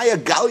Ishmaya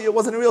Galia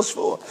wasn't a real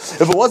shvua.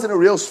 If it wasn't a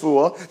real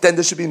shvua, then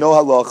there should be no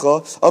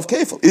halacha of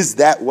kefil. Is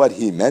that what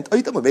he meant? Oh,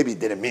 you tell me maybe he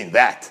didn't mean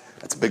that.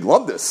 That's a big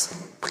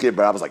lumdus.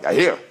 I was like, I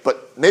hear.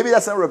 But maybe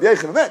that's not what Rabbi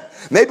Yochanan meant.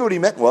 Maybe what he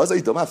meant was, he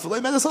just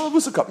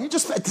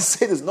meant to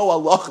say there's no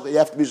halacha that you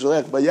have to be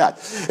shalech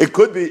bayad. It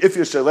could be if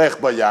you're shalech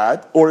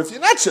bayad, or if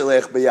you're not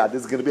shalech bayad,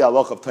 there's going to be a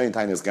halacha of Tayin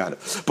Tainas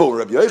Ganav. But when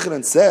Rabbi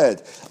Yochanan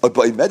said,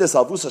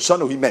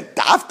 he meant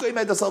dafka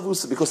imedes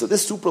alvusa because of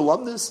this super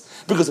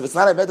lumdus. Because if it's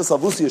not imedes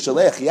alvusa, you're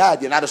shalech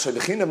yad, you're not a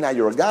shalechinem, now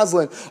you're a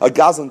gazlan. A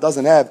gazlan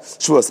doesn't have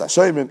shvuas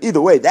hashomerim.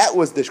 Either way, that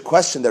was the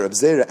question that Reb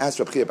Zera asked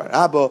Reb Chiya bar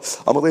Rabba.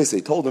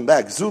 Amalei told him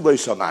back, Zulei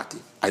shamati.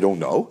 I don't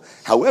know.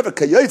 However,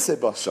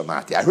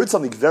 I heard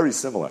something very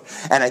similar.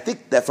 And I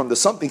think that from the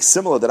something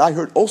similar that I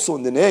heard also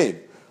in the name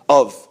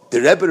of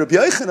the Rebbe Rabbi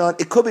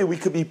Yochanan, it could be we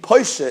could be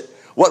poishet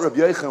what Rabbi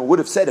Yochanan would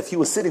have said if he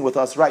was sitting with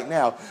us right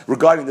now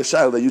regarding the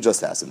shayla that you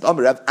just asked him. If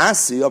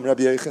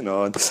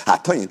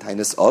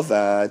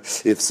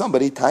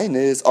somebody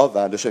tainis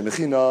avad, the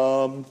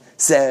shemechinam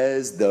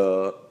says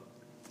the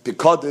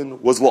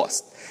Pikadin was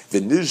lost.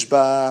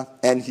 V'nishba,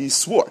 and he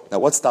swore. Now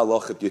what's the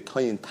halacha if you're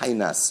toyin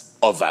tainas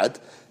avad?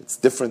 It's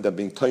different than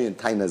being toyin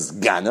tainas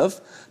ganav.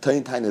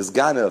 Toyin tainas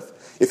ganav,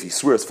 if he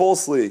swears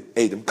falsely,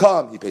 Adam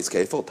come, he pays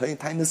kefil. Toyin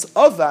tainas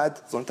avad,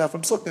 it's learned out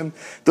from Sukkim,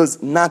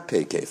 does not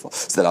pay kefil.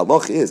 So the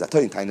halacha is,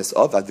 toyin tainas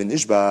avad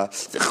v'nishba,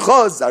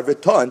 v'chaz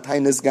arveton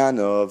tainas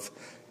ganav,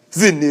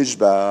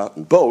 v'nishba,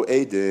 ubo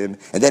Adam,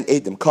 and then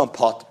Adam come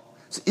pot.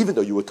 So even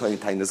though you were toyin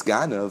tainas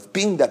ganav,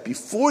 being that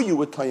before you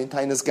were toyin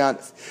tainas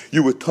ganav,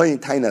 you were toyin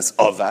tainas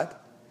avad,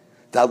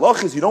 the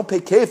halacha is you don't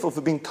pay kefil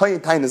for being toyin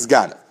tainas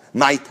ganav.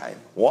 My time.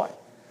 Why?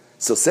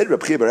 So said Reb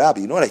Chiya bar Rabba,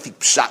 you know what I think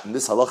pshat in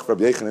this halacha for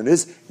Rabbi Yochanan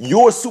is?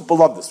 You're super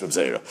love this, Reb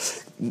Zera.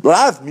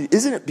 Rav,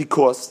 isn't it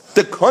because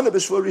the kana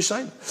b'shvur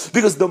rishayin?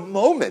 Because the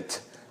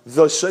moment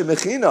the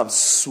shemechinam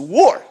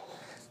swore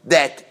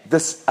that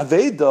this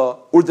aveda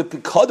or the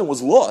pikadon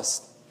was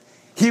lost,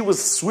 he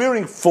was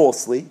swearing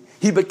falsely.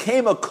 He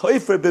became a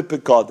kofer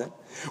b'pikadon.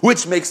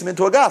 which makes him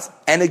into a gazlan.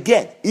 And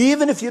again,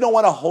 even if you don't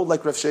want to hold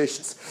like Rav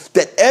Sheshes,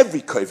 that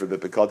every kofer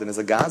b'bekodin is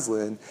a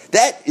gazlan,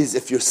 that is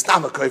if you're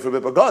stomach kofer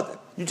b'bekodin.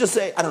 You just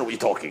say, I don't know what you're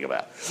talking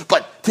about.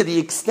 But to the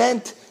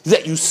extent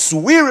that you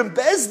swear in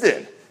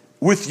Bezdin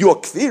with your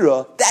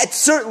kfira, that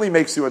certainly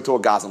makes you into a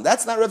gazlan.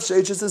 That's not Rav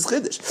Sheshes'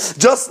 chiddush.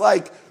 Just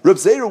like Rav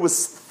Zera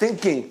was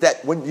thinking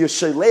that when you're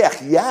sheleach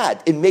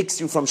yad, it makes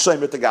you from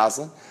shomer to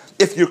gazlan.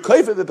 If you're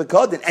kofer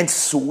b'bekodin and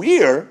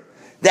swear,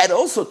 that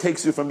also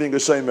takes you from being a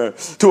shomer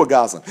to a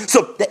gazlan.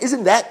 So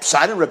isn't that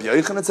pshat in Rabbi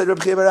Yochanan said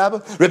Rabbi Chiya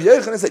Rabba? Rabbi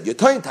Yochanan said you're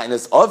toyin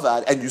tainas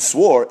avad and you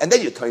swore, and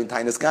then you're toyin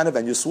tainas ganav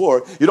and you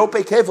swore. You don't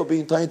pay kefil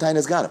being toyin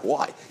tainas ganav.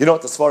 Why? You know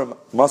what the svarim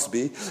must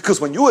be? Because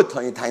when you were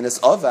toyin tainas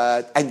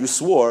avad and you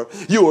swore,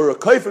 you were a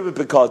kofer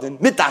b'bekodin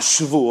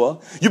mitash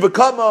shvua. You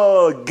become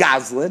a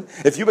gazlan.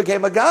 If you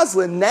became a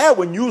gazlan, now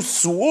when you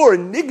swore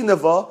in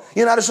nignava,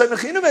 you're not a shomer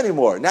chinam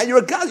anymore. Now you're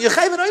a gazlan. You're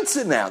chayv and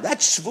ointzin now. That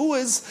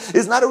shvua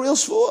is not a real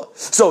shvua.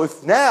 So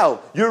if now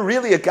you're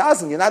really a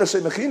gazlan, you're not a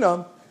shomer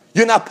chinam,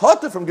 you're not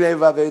potter from Gnei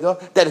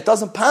Vaveda, that it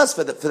doesn't pass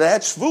for that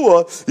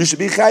shvua, you should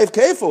be chayiv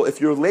kefil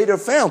if you're later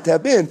found to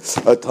have been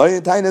a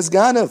toyin tainas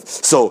ganav.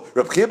 So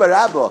Reb Chiya bar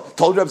Abba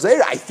told Reb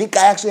Zera, I think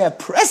I actually have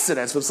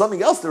precedence from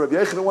something else that Reb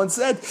Yochanan once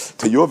said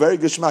to your very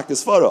geshmak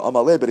isfara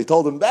amalei, but he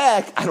told him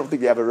back, I don't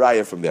think you have a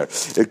raya from there.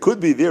 It could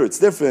be there, it's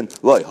different. It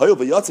could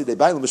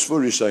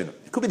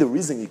be the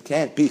reason you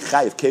can't be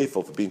chayiv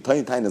kefil for being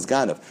toyin tainas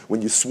ganav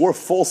when you swore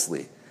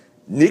falsely.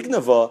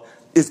 Nignava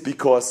is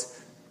because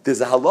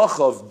there's a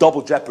halacha of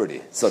double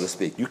jeopardy, so to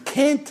speak. You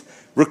can't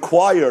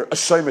require a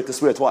shomer to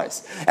swear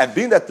twice. And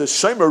being that the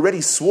shomer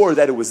already swore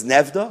that it was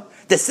nevda,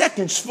 the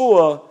second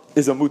shvua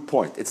is a moot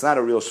point. It's not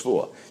a real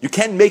shvua. You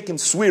can't make him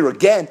swear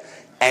again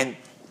and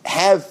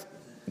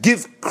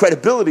give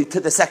credibility to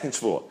the second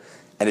shvua.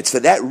 And it's for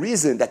that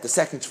reason that the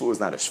second shvua is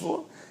not a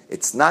shvua.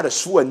 It's not a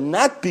shvua,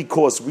 not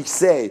because we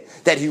say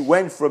that he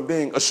went from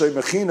being a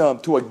shomer chinam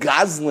to a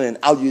gazlan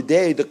al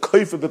yidei, the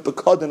kofer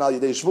b'pekodin al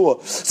yidei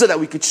shvua, so that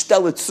we could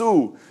stel it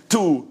to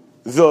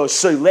the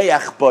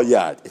sheleach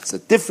bayad. It's a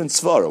different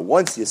svara.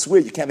 Once you swear,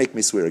 you can't make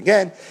me swear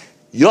again.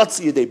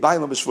 Yotzi yidei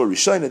bailam b'shvua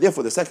rishayna.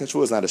 Therefore, the second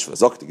shvua is not a shvua.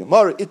 Zok the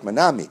Gemara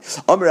itmanami.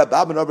 Amar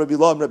Rabban Rabbi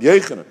Bilam Rabbi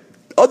Yochanan.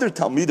 Other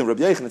Talmidim,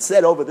 Rabbi Yochanan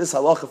said over this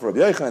halacha for Rabbi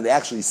Yochanan, they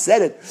actually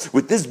said it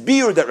with this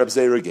beer that Rabbi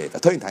Zera gave.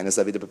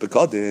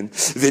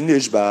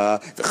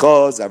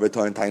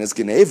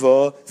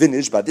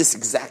 This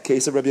exact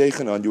case of Rabbi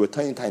Yochanan, you were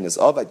toyin tainas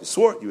avad, you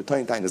swore, you were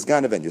toyin tainas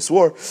ganav, and you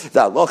swore. The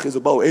halacha is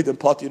about edim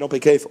pot, you don't pay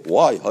kefil.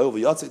 Why?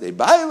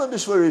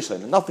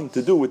 Nothing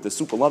to do with the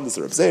super lumdus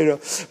of Rabbi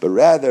Zera, but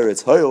rather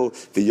it's hoil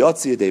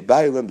v'yotzi de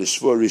bailam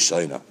b'shvur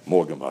rishayna.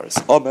 More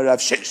gemaras. Omer Rav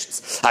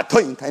Sheshes.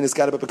 Hatoyin tainas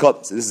ganav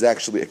b'pekodin. So this is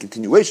actually a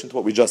continuation to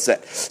what we just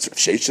said. So Rav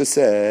Sheshes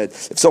said,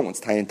 if someone's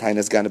tying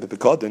tainas ganav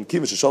b'pekodin,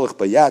 kiva sheshalach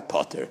bayad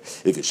potter.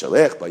 If you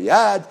shalech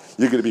bayad,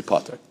 you're going to be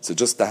potter. So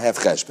just to have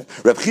cheshbon.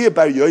 Rav Chiya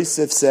bar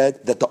Yosef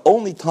said that the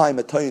only time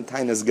a toyin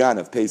tainas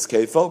ganav pays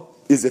kefil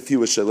is if he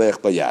was shalech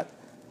bayad.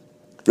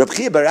 Rav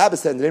Chiya bar Abba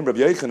said in the name of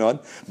Rabbi Yochanan,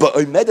 but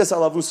oimedes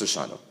alavusa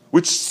shana,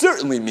 which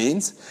certainly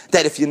means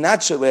that if you're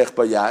not shalech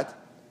bayad,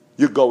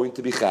 you're going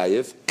to be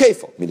chayiv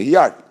kefil, meaning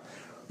yardi.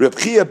 Rav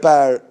Chiya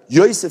bar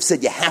Yosef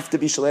said you have to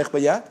be shalech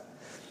bayad.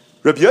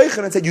 Rabbi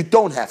Yochanan said you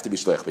don't have to be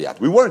shleich bayad.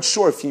 We weren't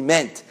sure if he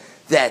meant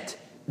that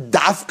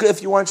dafka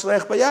if you weren't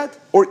shleich bayad,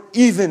 or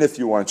even if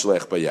you weren't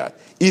shleich bayad.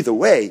 Either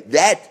way,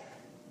 that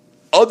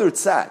other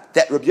tzad,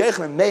 that Rabbi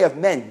Yochanan may have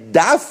meant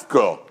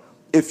dafka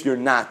if you're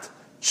not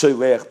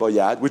shleich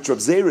bayad, which Rav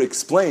Zera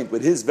explained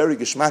with his very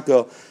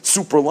geshmaka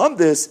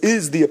superlumdus,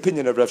 is the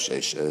opinion of Rav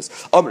Sheshes.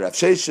 Rav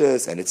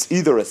Sheshes, and it's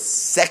either a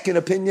second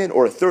opinion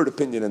or a third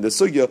opinion in the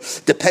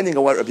sugya, depending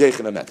on what Rav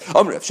Yochanan meant.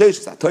 Rav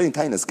Sheshes, atoyin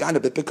tainas gana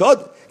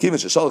b'pekod, kivin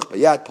sheshalach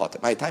bayad potter.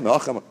 My time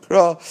acham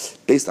akra,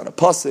 based on a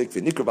pasuk,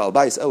 v'nikra b'al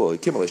bayis elo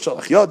kimel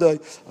shalach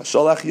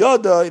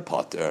yodai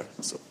potter.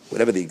 So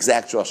whatever the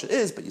exact drasha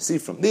is, but you see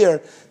from there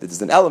that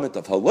there's an element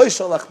of haloi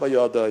shalach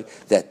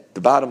bayadai, that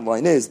the bottom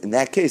line is, in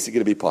that case, you're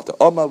going to be potter.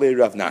 Amalei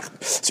Rav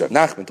Nachman. So Rav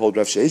Nachman told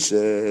Rav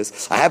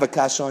Sheshes, I have a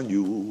kash on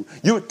you.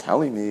 You're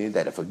telling me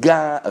that if a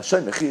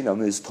shomer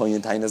chinam is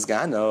toyin tainas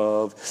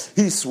ganav,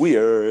 he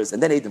swears,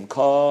 and then Adam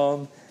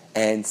come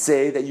and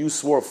say that you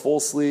swore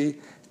falsely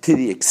to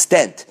the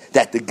extent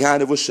that the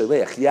ganav was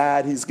shaleach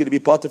yad, he's going to be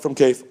potter from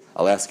kefil.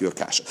 I'll ask you a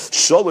kasha.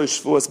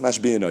 Sholosh shvuos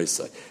mashbi'in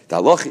oisai. The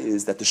halacha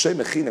is that the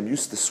shomer chinam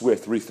used to swear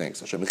three things.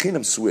 The shomer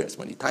chinam swears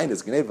when he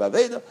tainas gnei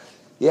vaveda,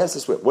 he has to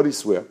swear. What did he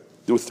swear?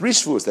 There were three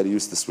shvuos that he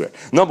used to swear.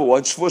 Number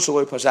one, shvuo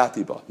shaloi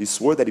pashati ba. He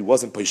swore that he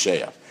wasn't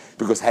pesheya,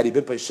 because had he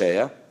been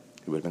pesheya,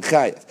 he would have been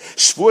chayav.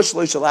 Shvuo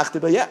shaloi shalachti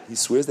ba. He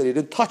swears that he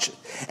didn't touch it.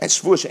 And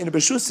shvuo she'ein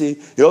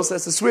b'shusi, he also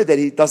has to swear that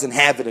he doesn't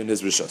have it in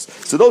his rishus.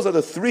 So those are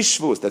the three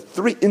shvuos, the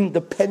three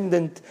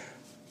independent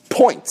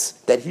points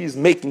that he's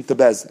making to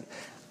Bezdin.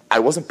 I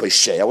wasn't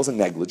pesheya, I wasn't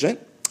negligent,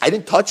 I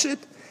didn't touch it,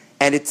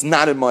 and it's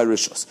not in my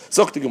rishus.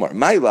 Zok the Gemara,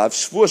 my love,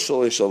 shvuo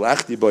shaloi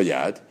shalachti ba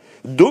yad,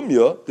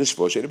 dumya the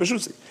shvuo she'ein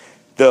b'shusi.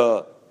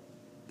 The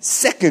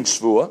second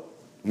shvuah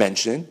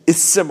mentioned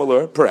is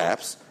similar,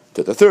 perhaps,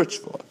 to the third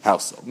shvua. How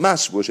so?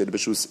 Mas shvua she'ena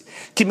b'shusi.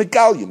 Ki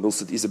megalim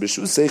milsad isa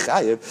b'shusay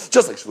chayev.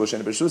 Just like shvua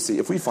she'ena b'shusi,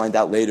 if we find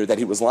out later that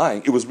he was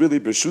lying, it was really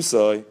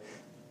b'shusay.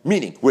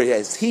 Meaning,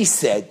 whereas he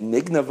said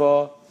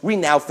nignava, we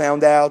now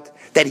found out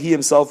that he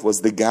himself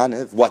was the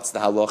ganev. What's the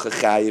halacha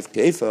chayev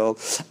kefel?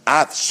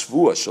 At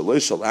shvua shaloi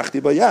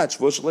shalachti bayad.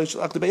 Shvua shaloi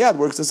shalachti bayad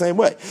works the same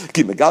way.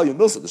 Ki megalim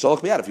milsad the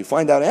shalach bayad. If you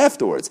find out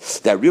afterwards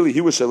that really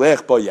he was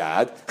shalech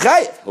bayad,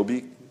 chayev, he'll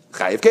be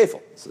chayev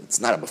kefel. So it's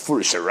not a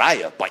mafurish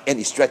raya by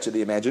any stretch of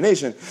the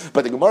imagination,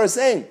 but the Gemara is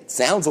saying it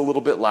sounds a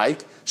little bit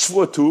like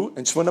Shvua 2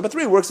 and Shvua number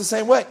 3 works the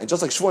same way. And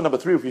just like Shvua number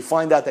 3, if we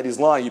find out that he's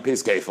lying, he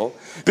pays kefil.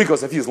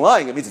 Because if he's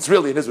lying, it means it's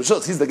really in his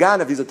rishus. He's the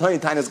ganav, he's a tiny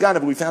ganav,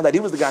 but we found out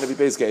he was the ganav, he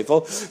pays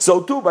kefil.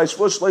 So too, by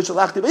Shvua shlei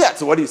shalachti bayad.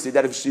 So what do you see?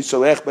 That if she's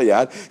shalech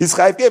bayad, he's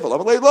chayiv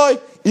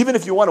kefil. Even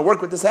if you want to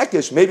work with this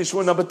hekesh, maybe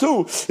Shvua number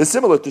 2 is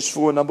similar to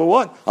Shvua number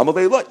 1.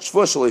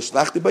 Shvua shlei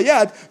shalachti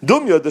bayad,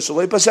 dumya de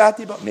shalei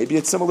pashati ba. Maybe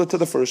it's similar to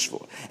the first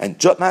Shvua. And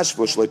Jotmash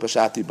Shvua shlei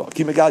pashati ba.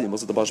 Ki megalim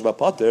was the Bashba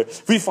Potter.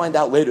 We find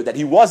out later that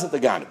he wasn't the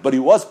ganav, but he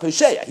was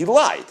pesheya. He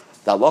lied.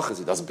 The halach is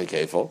he doesn't pay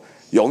kefil.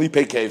 You only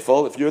pay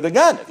kefil if you're the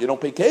ganav. You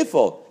don't pay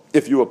kefil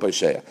if you are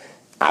pesheya.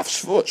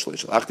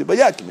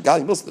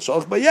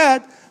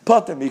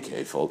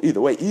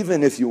 Either way,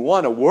 even if you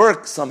want to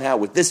work somehow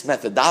with this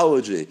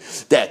methodology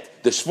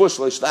that the shvur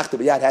shlei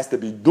bayad has to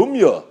be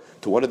dumya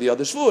to one of the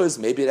other shvuas,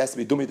 maybe it has to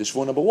be dumya to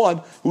shvur number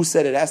 1. Who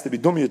said it has to be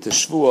dumya to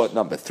shvur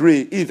number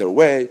 3? Either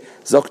way,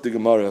 zok the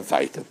Gemara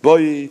vayta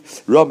boy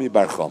Rami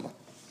Bar Chama.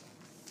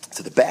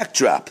 So the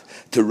backdrop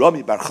to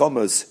Rami Bar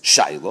Chama's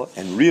Shaila,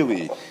 and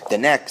really the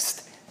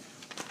next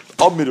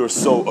amid or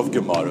so of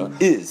Gemara,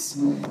 is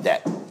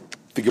that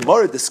the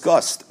Gemara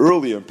discussed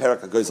earlier in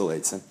Perek HaGozel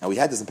Eitzim, and we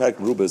had this in Perek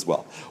Meruba as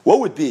well.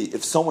 What would be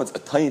if someone's a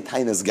Tayin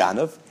Tainas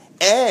Ganav,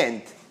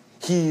 and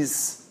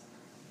he's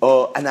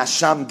an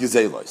Asham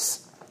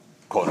Gezelos,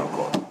 quote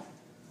unquote.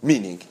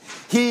 Meaning,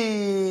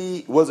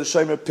 he was a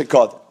Shomer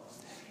Pikad.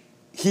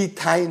 He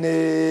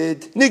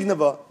tained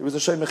Nignava. He was a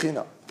Shomer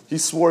China. He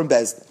swore in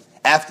Bezdin.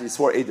 After he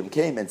swore, Edom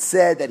came and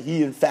said that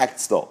he in fact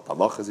stole.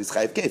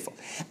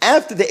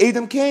 After the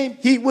Edom came,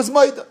 he was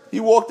Maida. He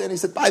walked in and he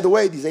said, by the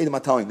way, these Edom are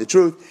telling the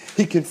truth.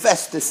 He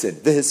confessed the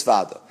sin to his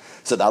father.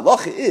 So the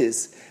halacha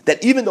is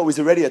that even though he's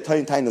already a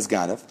Tayin Tainas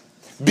Ganav,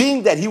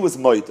 being that he was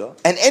Maida,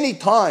 and any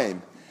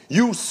time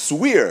you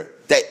swear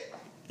that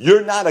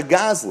you're not a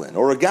Gazlan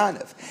or a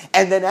Ganav,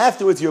 and then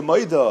afterwards you're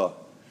Maida,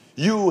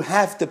 you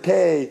have to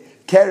pay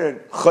Keren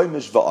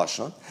Chomish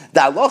Va'ashan.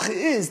 The halacha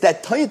is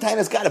that Tayin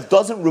Tainas Ganav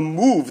doesn't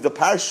remove the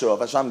parsha of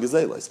Hasham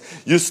Gezelos.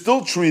 You're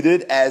still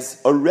treated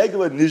as a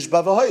regular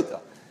Nishba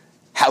V'hoida.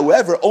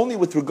 However, only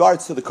with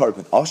regards to the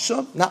Karban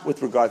Asham, not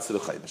with regards to the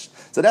Chomish.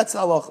 So that's the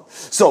halacha.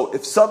 So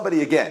if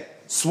somebody, again,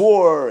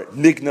 swore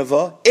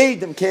Nignava,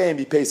 Edom came,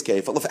 he pays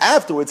kefil. If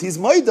afterwards he's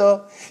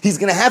Maida, he's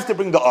going to have to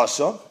bring the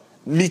Asham,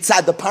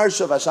 mitzad the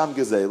parsha of Hasham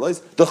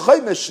Gezelos, the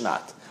Chomish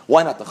not.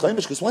 Why not the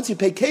Chaimish? Because once you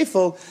pay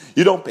kefil,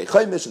 you don't pay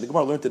Chaimish. And the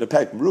Gemara learned in the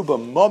Perek Meruba,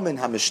 Momin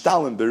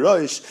hamishtalim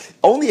beroish.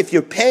 Only if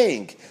you're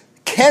paying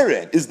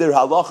Keren is there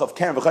halacha of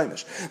Keren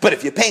v'Chaimish. But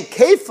if you're paying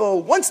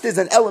kefil, once there's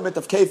an element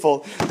of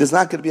kefil, there's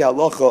not going to be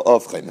halacha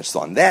of Chaimish.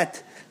 So on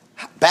that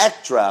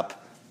backdrop,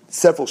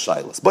 several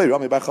shaylas. Boy,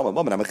 Rami Bar Chama,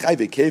 Momin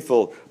hamechayve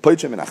kefil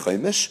poitrim min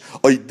hachaimish.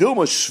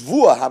 Oidilma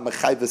shvua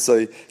hamechayve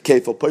soy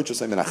kefil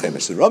poitrim min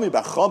hachaimish. So Rami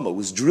Bar Chama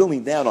was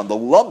drilling down on the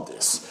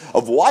lumdus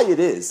of why it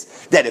is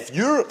that if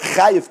you're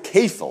chayiv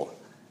kefil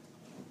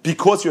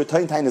because you're a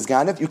Tayin Tainas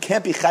Ganav, you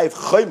can't be chayiv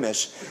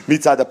chaimish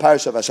mitzad the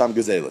parish of Hasham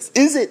Gezelos.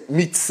 Is it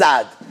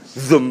mitzad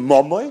the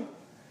mamoy?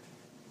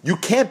 You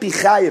can't be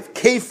chayiv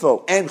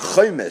kefil and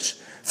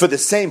chaimish for the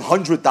same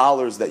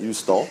 $100 that you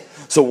stole.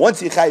 So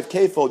once you chayiv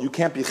kefil, you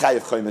can't be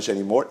chayiv chaimish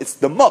anymore. It's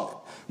the mammon.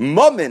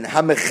 Mammon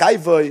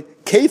hamechayvoy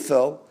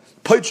kefil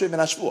poitrim and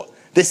hashvua.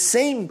 The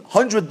same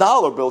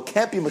 $100 bill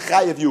can't be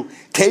mechayiv you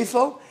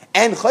kefil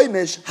and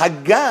chaimish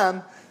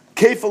hagam.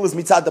 Kefil is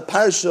mitzad the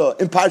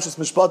parsha in Parshas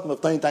Mishpatim of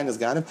Tayin Tainas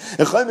Ganim,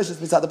 and chaimish is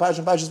mitzad the parsha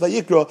in Parshas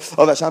Vayikra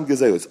of Hasham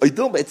Gezelos.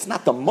 It's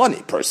not the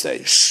money per se.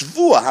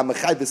 Shvua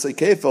hamechayv v'sei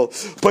kefil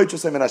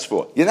poitrim and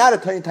hashvua. You're not a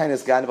Tayin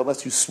Tainas Ganim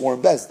unless you swore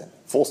in Bezdin.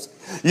 False.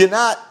 You're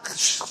not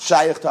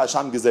shayach to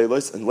Hasham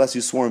Gezelos unless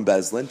you swore in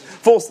Bezlin.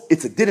 False.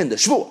 It's a din in the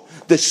shvua.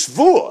 The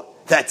shvua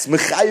that's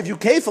mechayiv you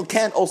kefil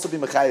can't also be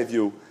mechayiv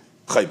you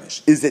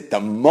chaimish. Is it the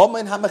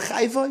moment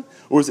hamechayvoi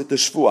or is it the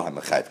shvua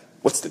hamechayv?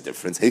 What's the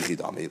difference?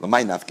 Heichidami,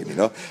 l'may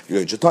nafkemino. You're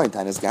going to Tayin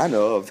Tainas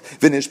Ganav.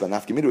 Vinishba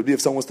nafkemino would be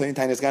if someone was Tayin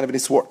Tainas Ganav and he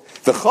swore.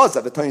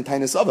 V'chazav the Tayin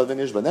Tainas Ava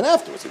Vinishba. Then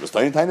afterwards he was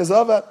Tayin Tainas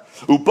Ava.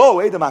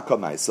 Ubo Edom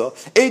akamaisa.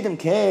 Edom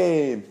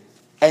came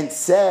and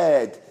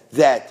said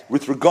that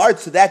with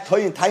regards to that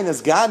Tayin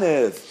Tainas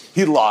Ganav,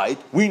 he lied.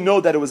 We know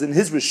that it was in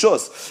his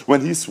rishus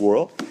when he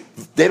swore.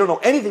 They don't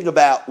know anything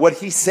about what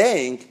he's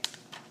saying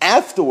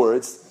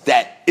afterwards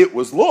that it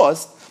was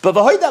lost. But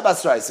v'hoida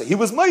basraisa, he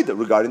was maida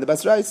regarding the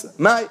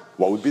basraisa.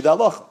 What would be the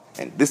halacha?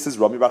 And this is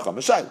Rami Bar Chama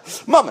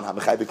Shayla. Mammon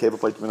hamechayv kefil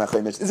poitrim min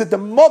hachaimish. Is it the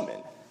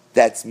mammon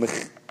that's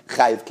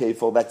chayiv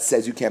kefil that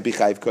says you can't be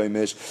chayiv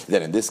koimish,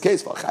 then in this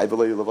case,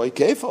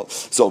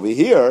 so over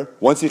here,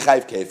 once you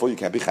chayiv kefil, you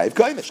can't be chayiv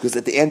koimish, because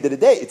at the end of the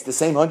day, it's the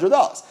same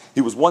 $100.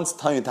 He was once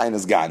tayin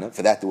tainas gana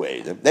for that to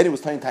aid him. Then he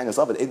was tayin tainas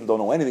of it. Aiden don't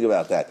know anything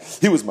about that.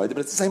 He was murdered,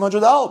 but it's the same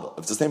 $100. If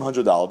it's the same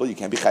 $100, you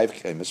can't be chayiv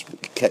koimish.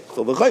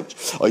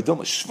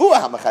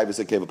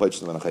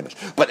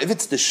 But if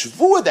it's the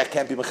shvua that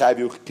can't be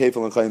mechayiv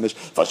kefil and koimish,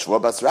 for shvua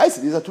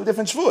basraisa, these are two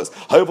different shvuas.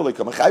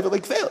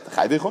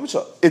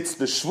 It's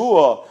the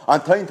shvua on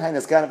tayin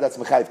tainas ganav that's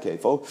mechayiv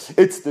kefil.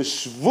 It's the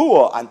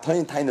shvua on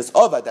tayin tainas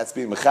ova that's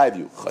being mechayiv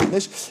you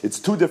chaimish. It's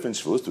two different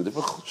shvuas, two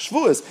different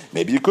shvuas.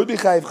 Maybe you could be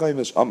chayiv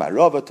chaimish. Amar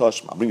Rava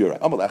Toshma. Bring you right.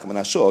 Amar Lechem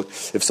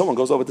Menashuk. If someone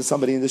goes over to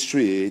somebody in the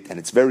street, and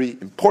it's very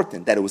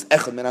important that it was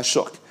Echad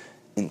Menashuk,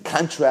 in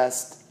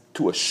contrast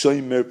to a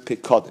shomer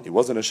pekadon. He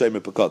wasn't a shomer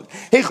pekadon.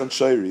 Heichon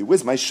shoyri,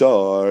 where's my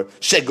shor?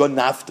 Shegon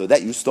nafta,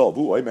 that you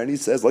stole. And he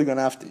says, loigon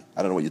nafti.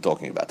 I don't know what you're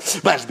talking about.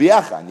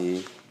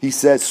 Mashbiachani, he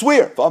says,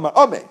 swear. V'amar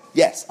amen.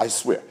 Yes, I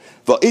swear.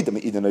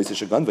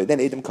 Then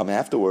Edom come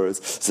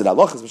afterwards. Said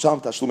Allah is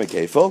misham tashlume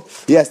kefil.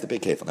 He has to pay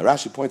kefil. Now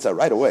Rashi points out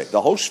right away,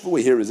 the whole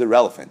shvua here is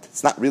irrelevant.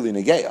 It's not really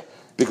negeya,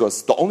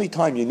 because the only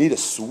time you need a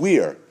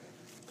swear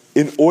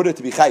in order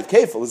to be chayiv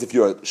kefil is if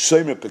you're a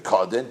shomer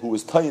pekadon who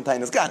is tayin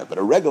tainas ganav. But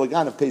a regular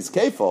ganav pays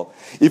kefil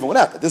even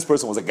without that. This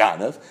person was a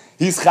ganav.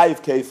 He's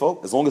chayiv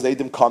kefil as long as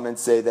Edom come and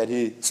say that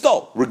he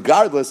stole,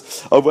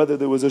 regardless of whether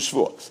there was a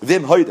shvur.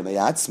 Vim hoydem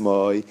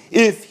eyatzmoi,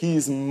 if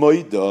he's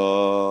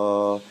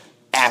moida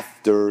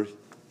after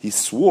he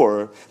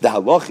swore, the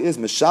halach is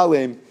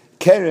mishalem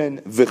keren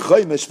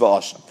v'choymesh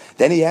v'asham.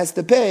 Then he has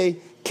to pay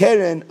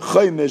keren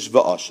choymesh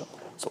v'asham.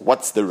 So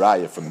what's the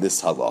raya from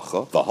this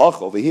halacha? The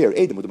halacha over here,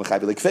 Edom with the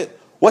mechayiv lekfil.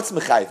 What's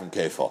mechayiv from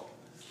kefil?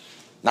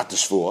 Not the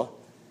shvur.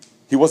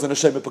 He wasn't a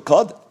shomer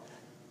pekadon.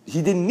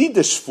 He didn't need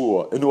the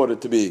shvur in order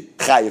to be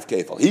chayiv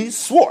kefil. He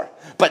swore,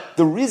 but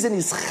the reason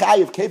he's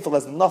chayiv kefil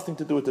has nothing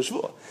to do with the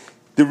shvur.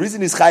 The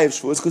reason he's chayiv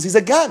shvur is because he's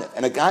a ganav,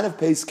 and a ganav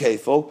pays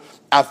kefil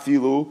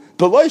afilu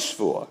below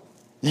shvur.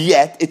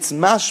 Yet it's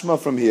mashma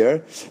from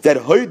here that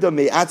hoida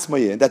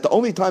me'atzmayin, that the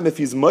only time if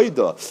he's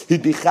moida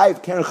he'd be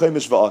chayiv keren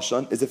chomish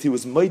v'ashan is if he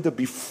was moida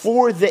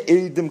before the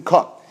Edom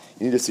come.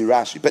 You need to see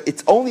Rashi, but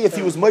it's only if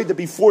he was moida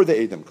before the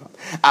Edom come.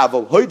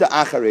 Aval hoida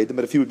achar Edom,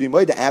 but if he would be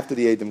moida after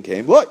the Edom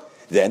came, look,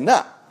 then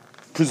not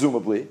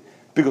presumably.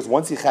 Because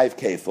once you chayiv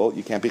kefil,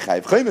 you can't be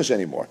chayiv chomish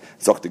anymore.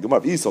 If you're going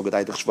to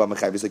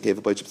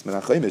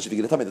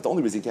tell me that the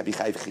only reason you can't be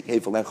chayiv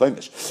kefil and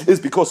chomish is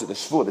because of the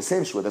shvur, the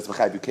same shvur that's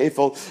mechayiv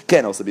kefil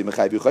can also be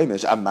mechayiv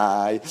chomish.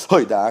 Amai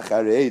hoida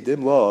achar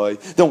Edom loy.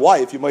 Then why,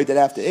 if you made it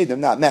after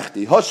Edom, not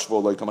mechti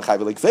hashvur loy come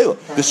mechayiv kefil?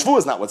 The shvur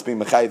is not what's being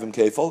mechayiv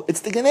kefil.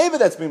 It's the geneva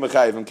that's being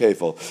mechayiv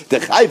kefil. The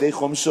chayiv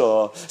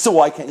chomsha. So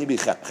why can't you be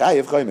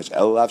chayiv chomish?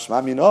 Elav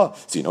shmam yino.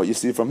 So you know what you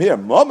see from here.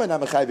 Moment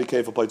I'm mechayiv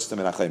kefil poichtem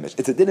and chomish.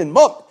 It's a din in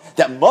mom.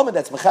 That moment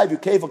that's mechayiv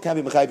kefil can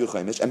be mechayiv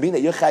chomish, and being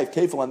that you're chayiv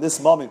kefil on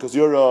this moment because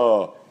you're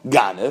a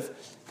ganav,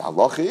 the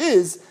halacha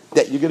is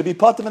that you're going to be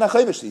patim and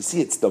chomish. So you see,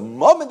 it's the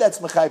moment that's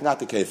mechayiv, not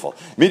the kefil.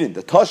 Meaning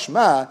the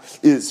toshma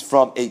is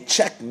from a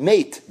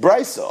checkmate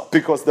brisa,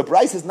 because the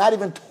brisa is not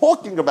even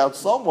talking about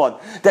someone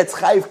that's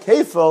chayiv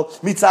kefil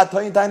mitzad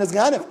toyin tainas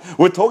ganav.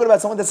 We're talking about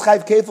someone that's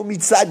chayiv kefil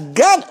mitzad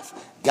ganav.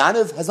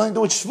 Ganav has nothing to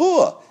do with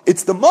shvur.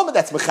 It's the moment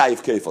that's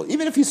mechayiv kefil.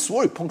 Even if he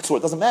swore, he punctured,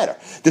 it doesn't matter.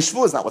 The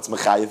shvur is not what's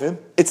mechayiv him.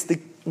 It's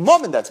the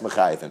moment that's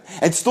mechayiv him.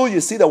 And still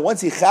you see that once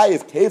he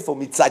chayiv kefil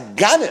mitzad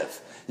ganav,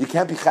 you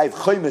can't be chayiv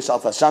chomish al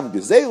tasham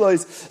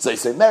gezelos. So you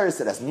say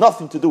meris, it has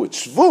nothing to do with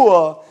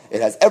shvur.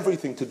 It has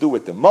everything to do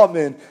with the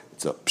moment.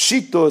 It's a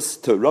pshitus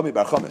to Rami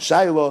Bar Chama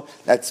Shaila.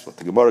 That's what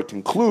the Gemara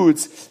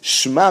concludes.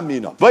 Shma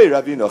mina bay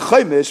ravina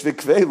chomish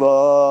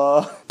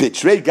v'kveila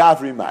bitrei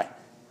gavri mai.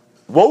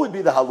 What would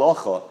be the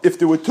halacha if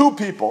there were two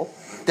people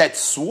that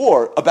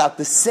swore about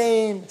the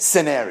same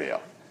scenario?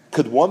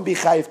 Could one be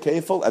chayiv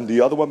kefil and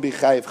the other one be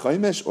chayiv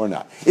chomish or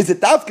not? Is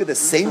it davka the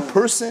same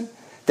person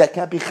that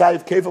can't be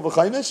chayiv kefil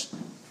v'chomish?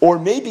 Or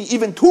maybe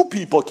even two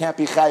people can't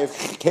be chayiv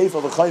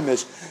kefil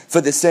v'chomish for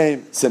the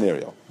same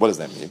scenario. What does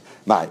that mean?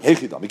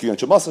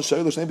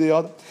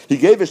 He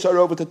gave a shar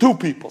over to two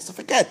people. So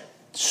forget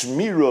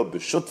Shmira,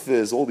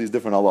 B'shutfiz, all these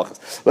different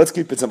halachas. Let's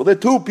keep it simple. There are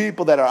two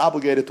people that are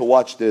obligated to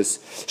watch this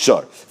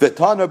shar.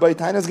 V'taner by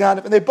Tainas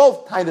Ganav, and they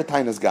both Tainas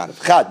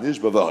Ganav. Chad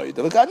Nishba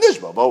v'hoidim, Chad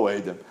Nishba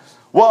v'hoidim.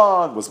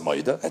 One was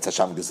Maida, that's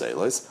Hashem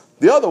Gezelis.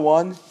 The other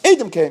one,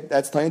 Edom came,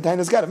 that's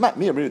Tainas Ganav. Not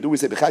me, do we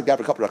say B'chad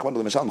Gavra Kapra Rachman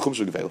L'Meshal M'chum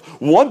Shul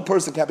One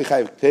person can't be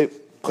chayiv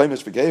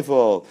chomish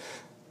v'kefil.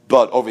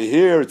 But over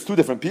here, it's two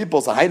different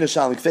people. So maybe it's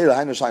not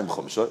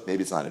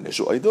an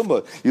issue. It's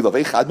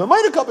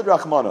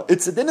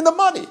a din in the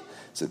money.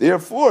 So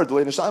therefore,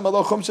 take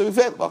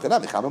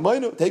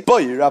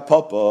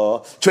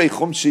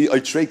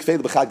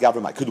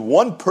could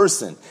one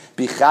person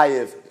be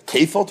chayiv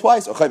kefil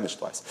twice or chaimish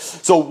twice?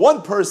 So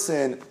one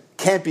person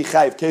can't be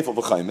chayiv kefil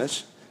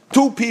v'chaimish.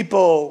 Two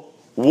people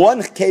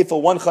one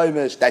kefil, one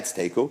chaimish, that's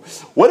teku.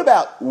 What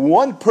about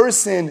one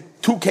person,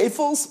 two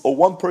kefils, or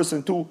one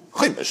person, two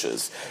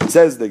chaimishes?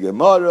 Says the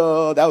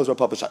Gemara, that was Rav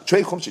Papa Shach.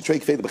 Trei chumshi, trei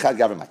kefil, b'chad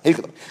gavrim,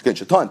 hechadam. Gen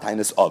shatan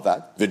tainas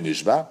avad,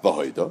 v'nishba,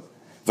 v'hoida.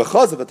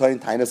 V'chaz v'tain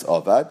tainas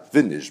avad,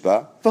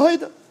 v'nishba,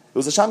 v'hoida. It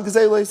was a sham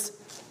gezelis.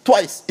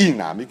 Twice.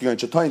 Inami, gen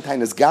shatan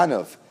tainas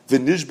ganav,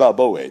 v'nishba,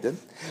 bo'eden.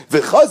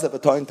 V'chaz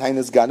v'tain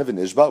tainas ganav,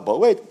 v'nishba,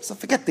 bo'eden. So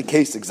forget the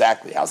case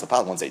exactly. How's the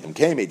part? Once Adam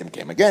came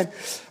again. All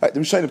right, the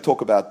Rishonim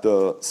talk about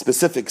the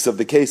specifics of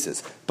the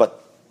cases,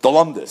 but the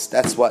lumdus,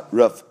 that's what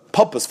Rav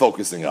Papa's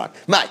focusing on.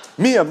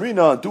 Mi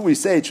amrina, do we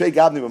say trei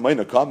gavni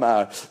v'mayna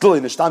kamar dulei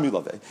nishtami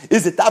lave?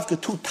 Is it dafka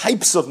two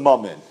types of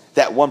mammon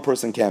that one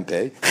person can't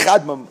pay?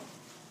 Chad mam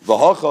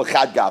v'hacha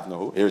chad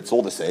gavnu. Here it's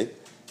all the same.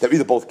 They're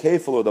either both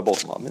kefil or they're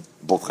both mammon,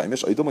 both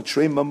chaimish. Or you don't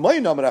trei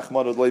mamayna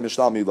merachmar dulei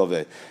nishtami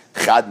lave.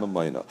 Chad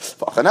mamayna.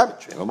 V'achanam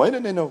trei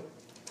mamayna neno.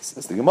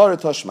 Says the Gemara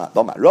Toshma,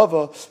 Dama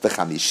Rava, the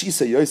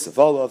Chamishisa Yosef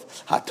Olav,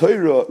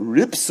 HaTorah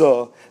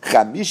Ripsa,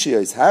 Chamisha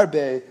Yos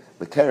Harbe,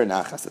 the Keren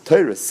Achas. The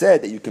Torah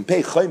said that you can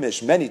pay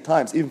Chaimish many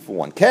times, even for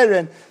one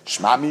Keren,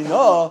 Shma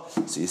Mina.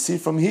 So you see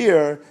from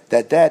here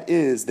that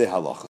is the halacha.